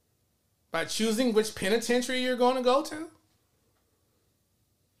by choosing which penitentiary you're going to go to?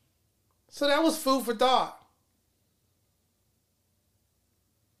 So that was food for thought.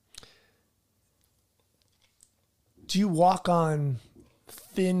 Do you walk on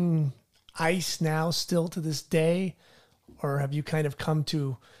thin ice now still to this day? or have you kind of come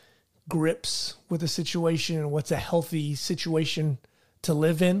to grips with a situation and what's a healthy situation to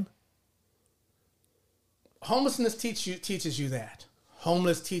live in? Homelessness teaches you that.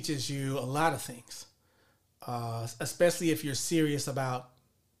 Homeless teaches you a lot of things, especially if you're serious about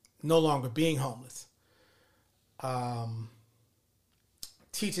no longer being homeless.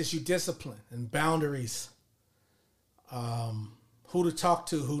 Teaches you discipline and boundaries, who to talk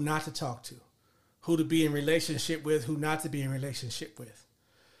to, who not to talk to, who to be in relationship with, who not to be in relationship with.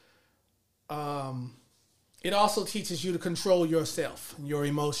 It also teaches you to control yourself and your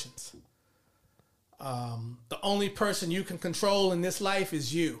emotions. The only person you can control in this life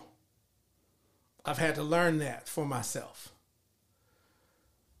is you. I've had to learn that for myself.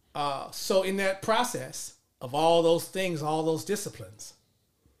 So in that process of all those things, all those disciplines,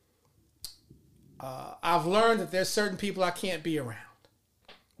 I've learned that there's certain people I can't be around.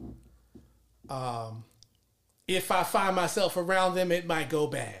 If I find myself around them, it might go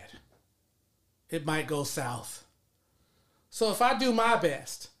bad. It might go south. So if I do my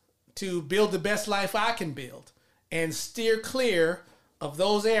best to build the best life I can build and steer clear of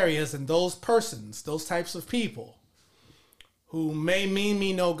those areas and those persons, those types of people who may mean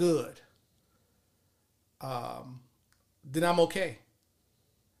me no good, then I'm okay.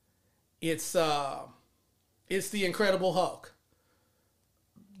 It's the Incredible Hulk,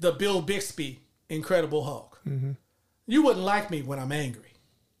 the Bill Bixby Incredible Hulk. Mm-hmm. You wouldn't like me when I'm angry.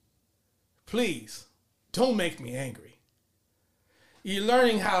 Please, don't make me angry. You're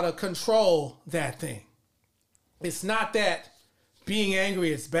learning how to control that thing. It's not that being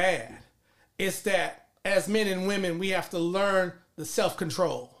angry is bad. It's that as men and women, we have to learn the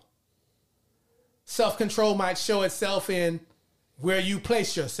self-control. Self-control might show itself in where you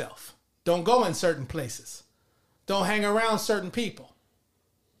place yourself. Don't go in certain places. Don't hang around certain people.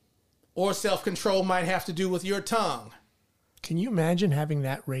 Or self-control might have to do with your tongue. Can you imagine having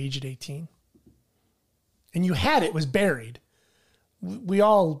that rage at 18? And you had it was buried. We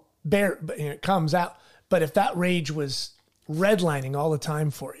all bear it comes out. But if that rage was redlining all the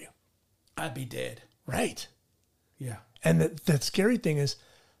time for you, I'd be dead. Right. Yeah. And the scary thing is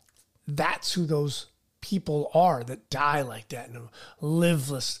that's who those people are that die like that and live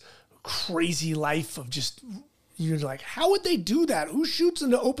this crazy life of just, you're like, how would they do that? Who shoots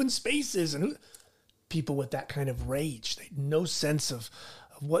into open spaces? And people with that kind of rage, they no sense of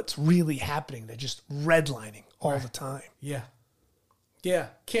what's really happening. They're just redlining all the time. Yeah. Yeah.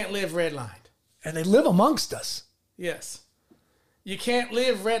 Can't live redlined. And they live amongst us. Yes. You can't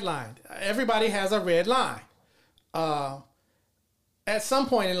live redlined. Everybody has a red line. At some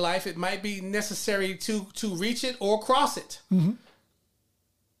point in life, it might be necessary to reach it or cross it. Mm-hmm.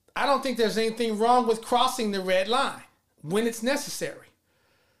 I don't think there's anything wrong with crossing the red line when it's necessary.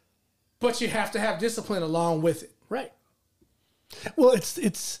 But you have to have discipline along with it. Right. Well,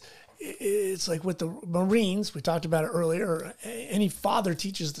 it's like with the Marines, we talked about it earlier, any father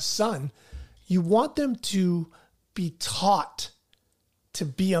teaches the son, you want them to be taught to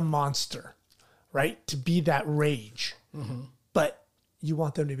be a monster, right? To be that rage. Mm-hmm. But you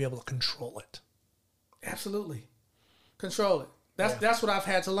want them to be able to control it. Absolutely. Control it. That's what I've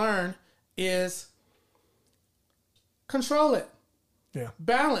had to learn is control it. Yeah.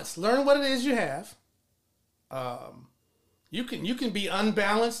 Balance. Learn what it is you have. You can be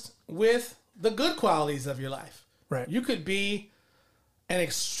unbalanced with the good qualities of your life. Right. You could be an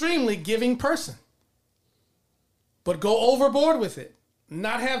extremely giving person, but go overboard with it,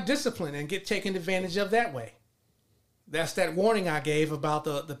 not have discipline and get taken advantage of that way. That's that warning I gave about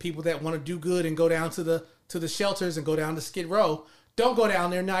the people that want to do good and go down to the shelters and go down to Skid Row. Don't go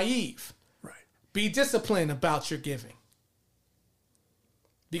down there naive. Right. Be disciplined about your giving.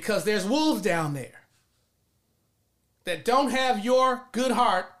 Because there's wolves down there that don't have your good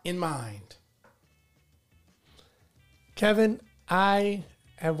heart in mind. Kevin, I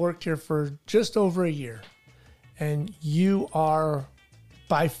have worked here for just over a year, and you are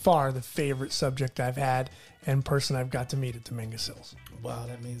by far the favorite subject I've had and person I've got to meet at Dominguez Hills. Wow,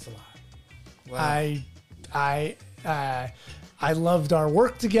 that means a lot. Wow. I loved our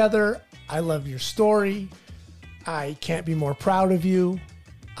work together. I love your story. I can't be more proud of you.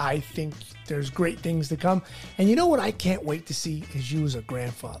 I think there's great things to come. And you know what I can't wait to see is you as a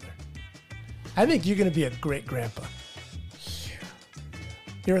grandfather. I think you're going to be a great grandpa. Yeah.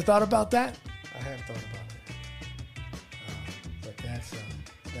 You ever thought about that? I have thought about it. But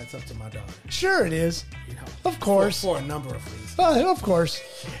that's up to my daughter. Sure it is. You know, of course. For a number of reasons. Of course.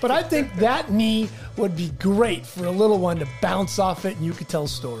 But I think that knee would be great for a little one to bounce off it and you could tell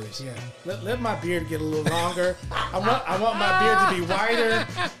stories. Yeah. Let my beard get a little longer. I want my beard to be wider.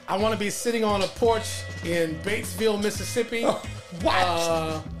 I want to be sitting on a porch in Batesville, Mississippi.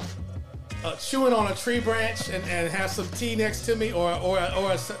 What? Chewing on a tree branch and have some tea next to me, or what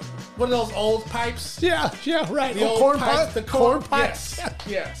are those old pipes? Yeah, right. The old corn pipes, pipes. the corn pipes.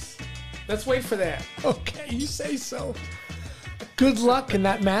 Yes. Let's wait for that. Okay, you say so. Good luck in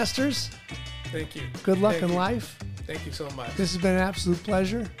that Masters. Thank you. Good luck Thank in you. life. Thank you so much. This has been an absolute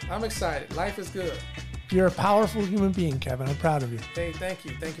pleasure. I'm excited. Life is good. You're a powerful human being, Kevin. I'm proud of you. Hey, thank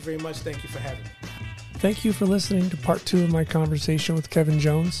you. Thank you very much. Thank you for having me. Thank you for listening to part 2 of my conversation with Kevin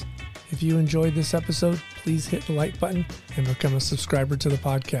Jones. If you enjoyed this episode, please hit the like button and become a subscriber to the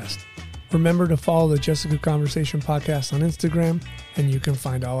podcast. Remember to follow the Just a Good Conversation podcast on Instagram, and you can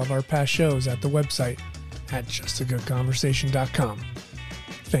find all of our past shows at the website at justagoodconversation.com.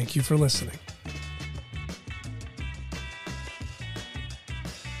 Thank you for listening.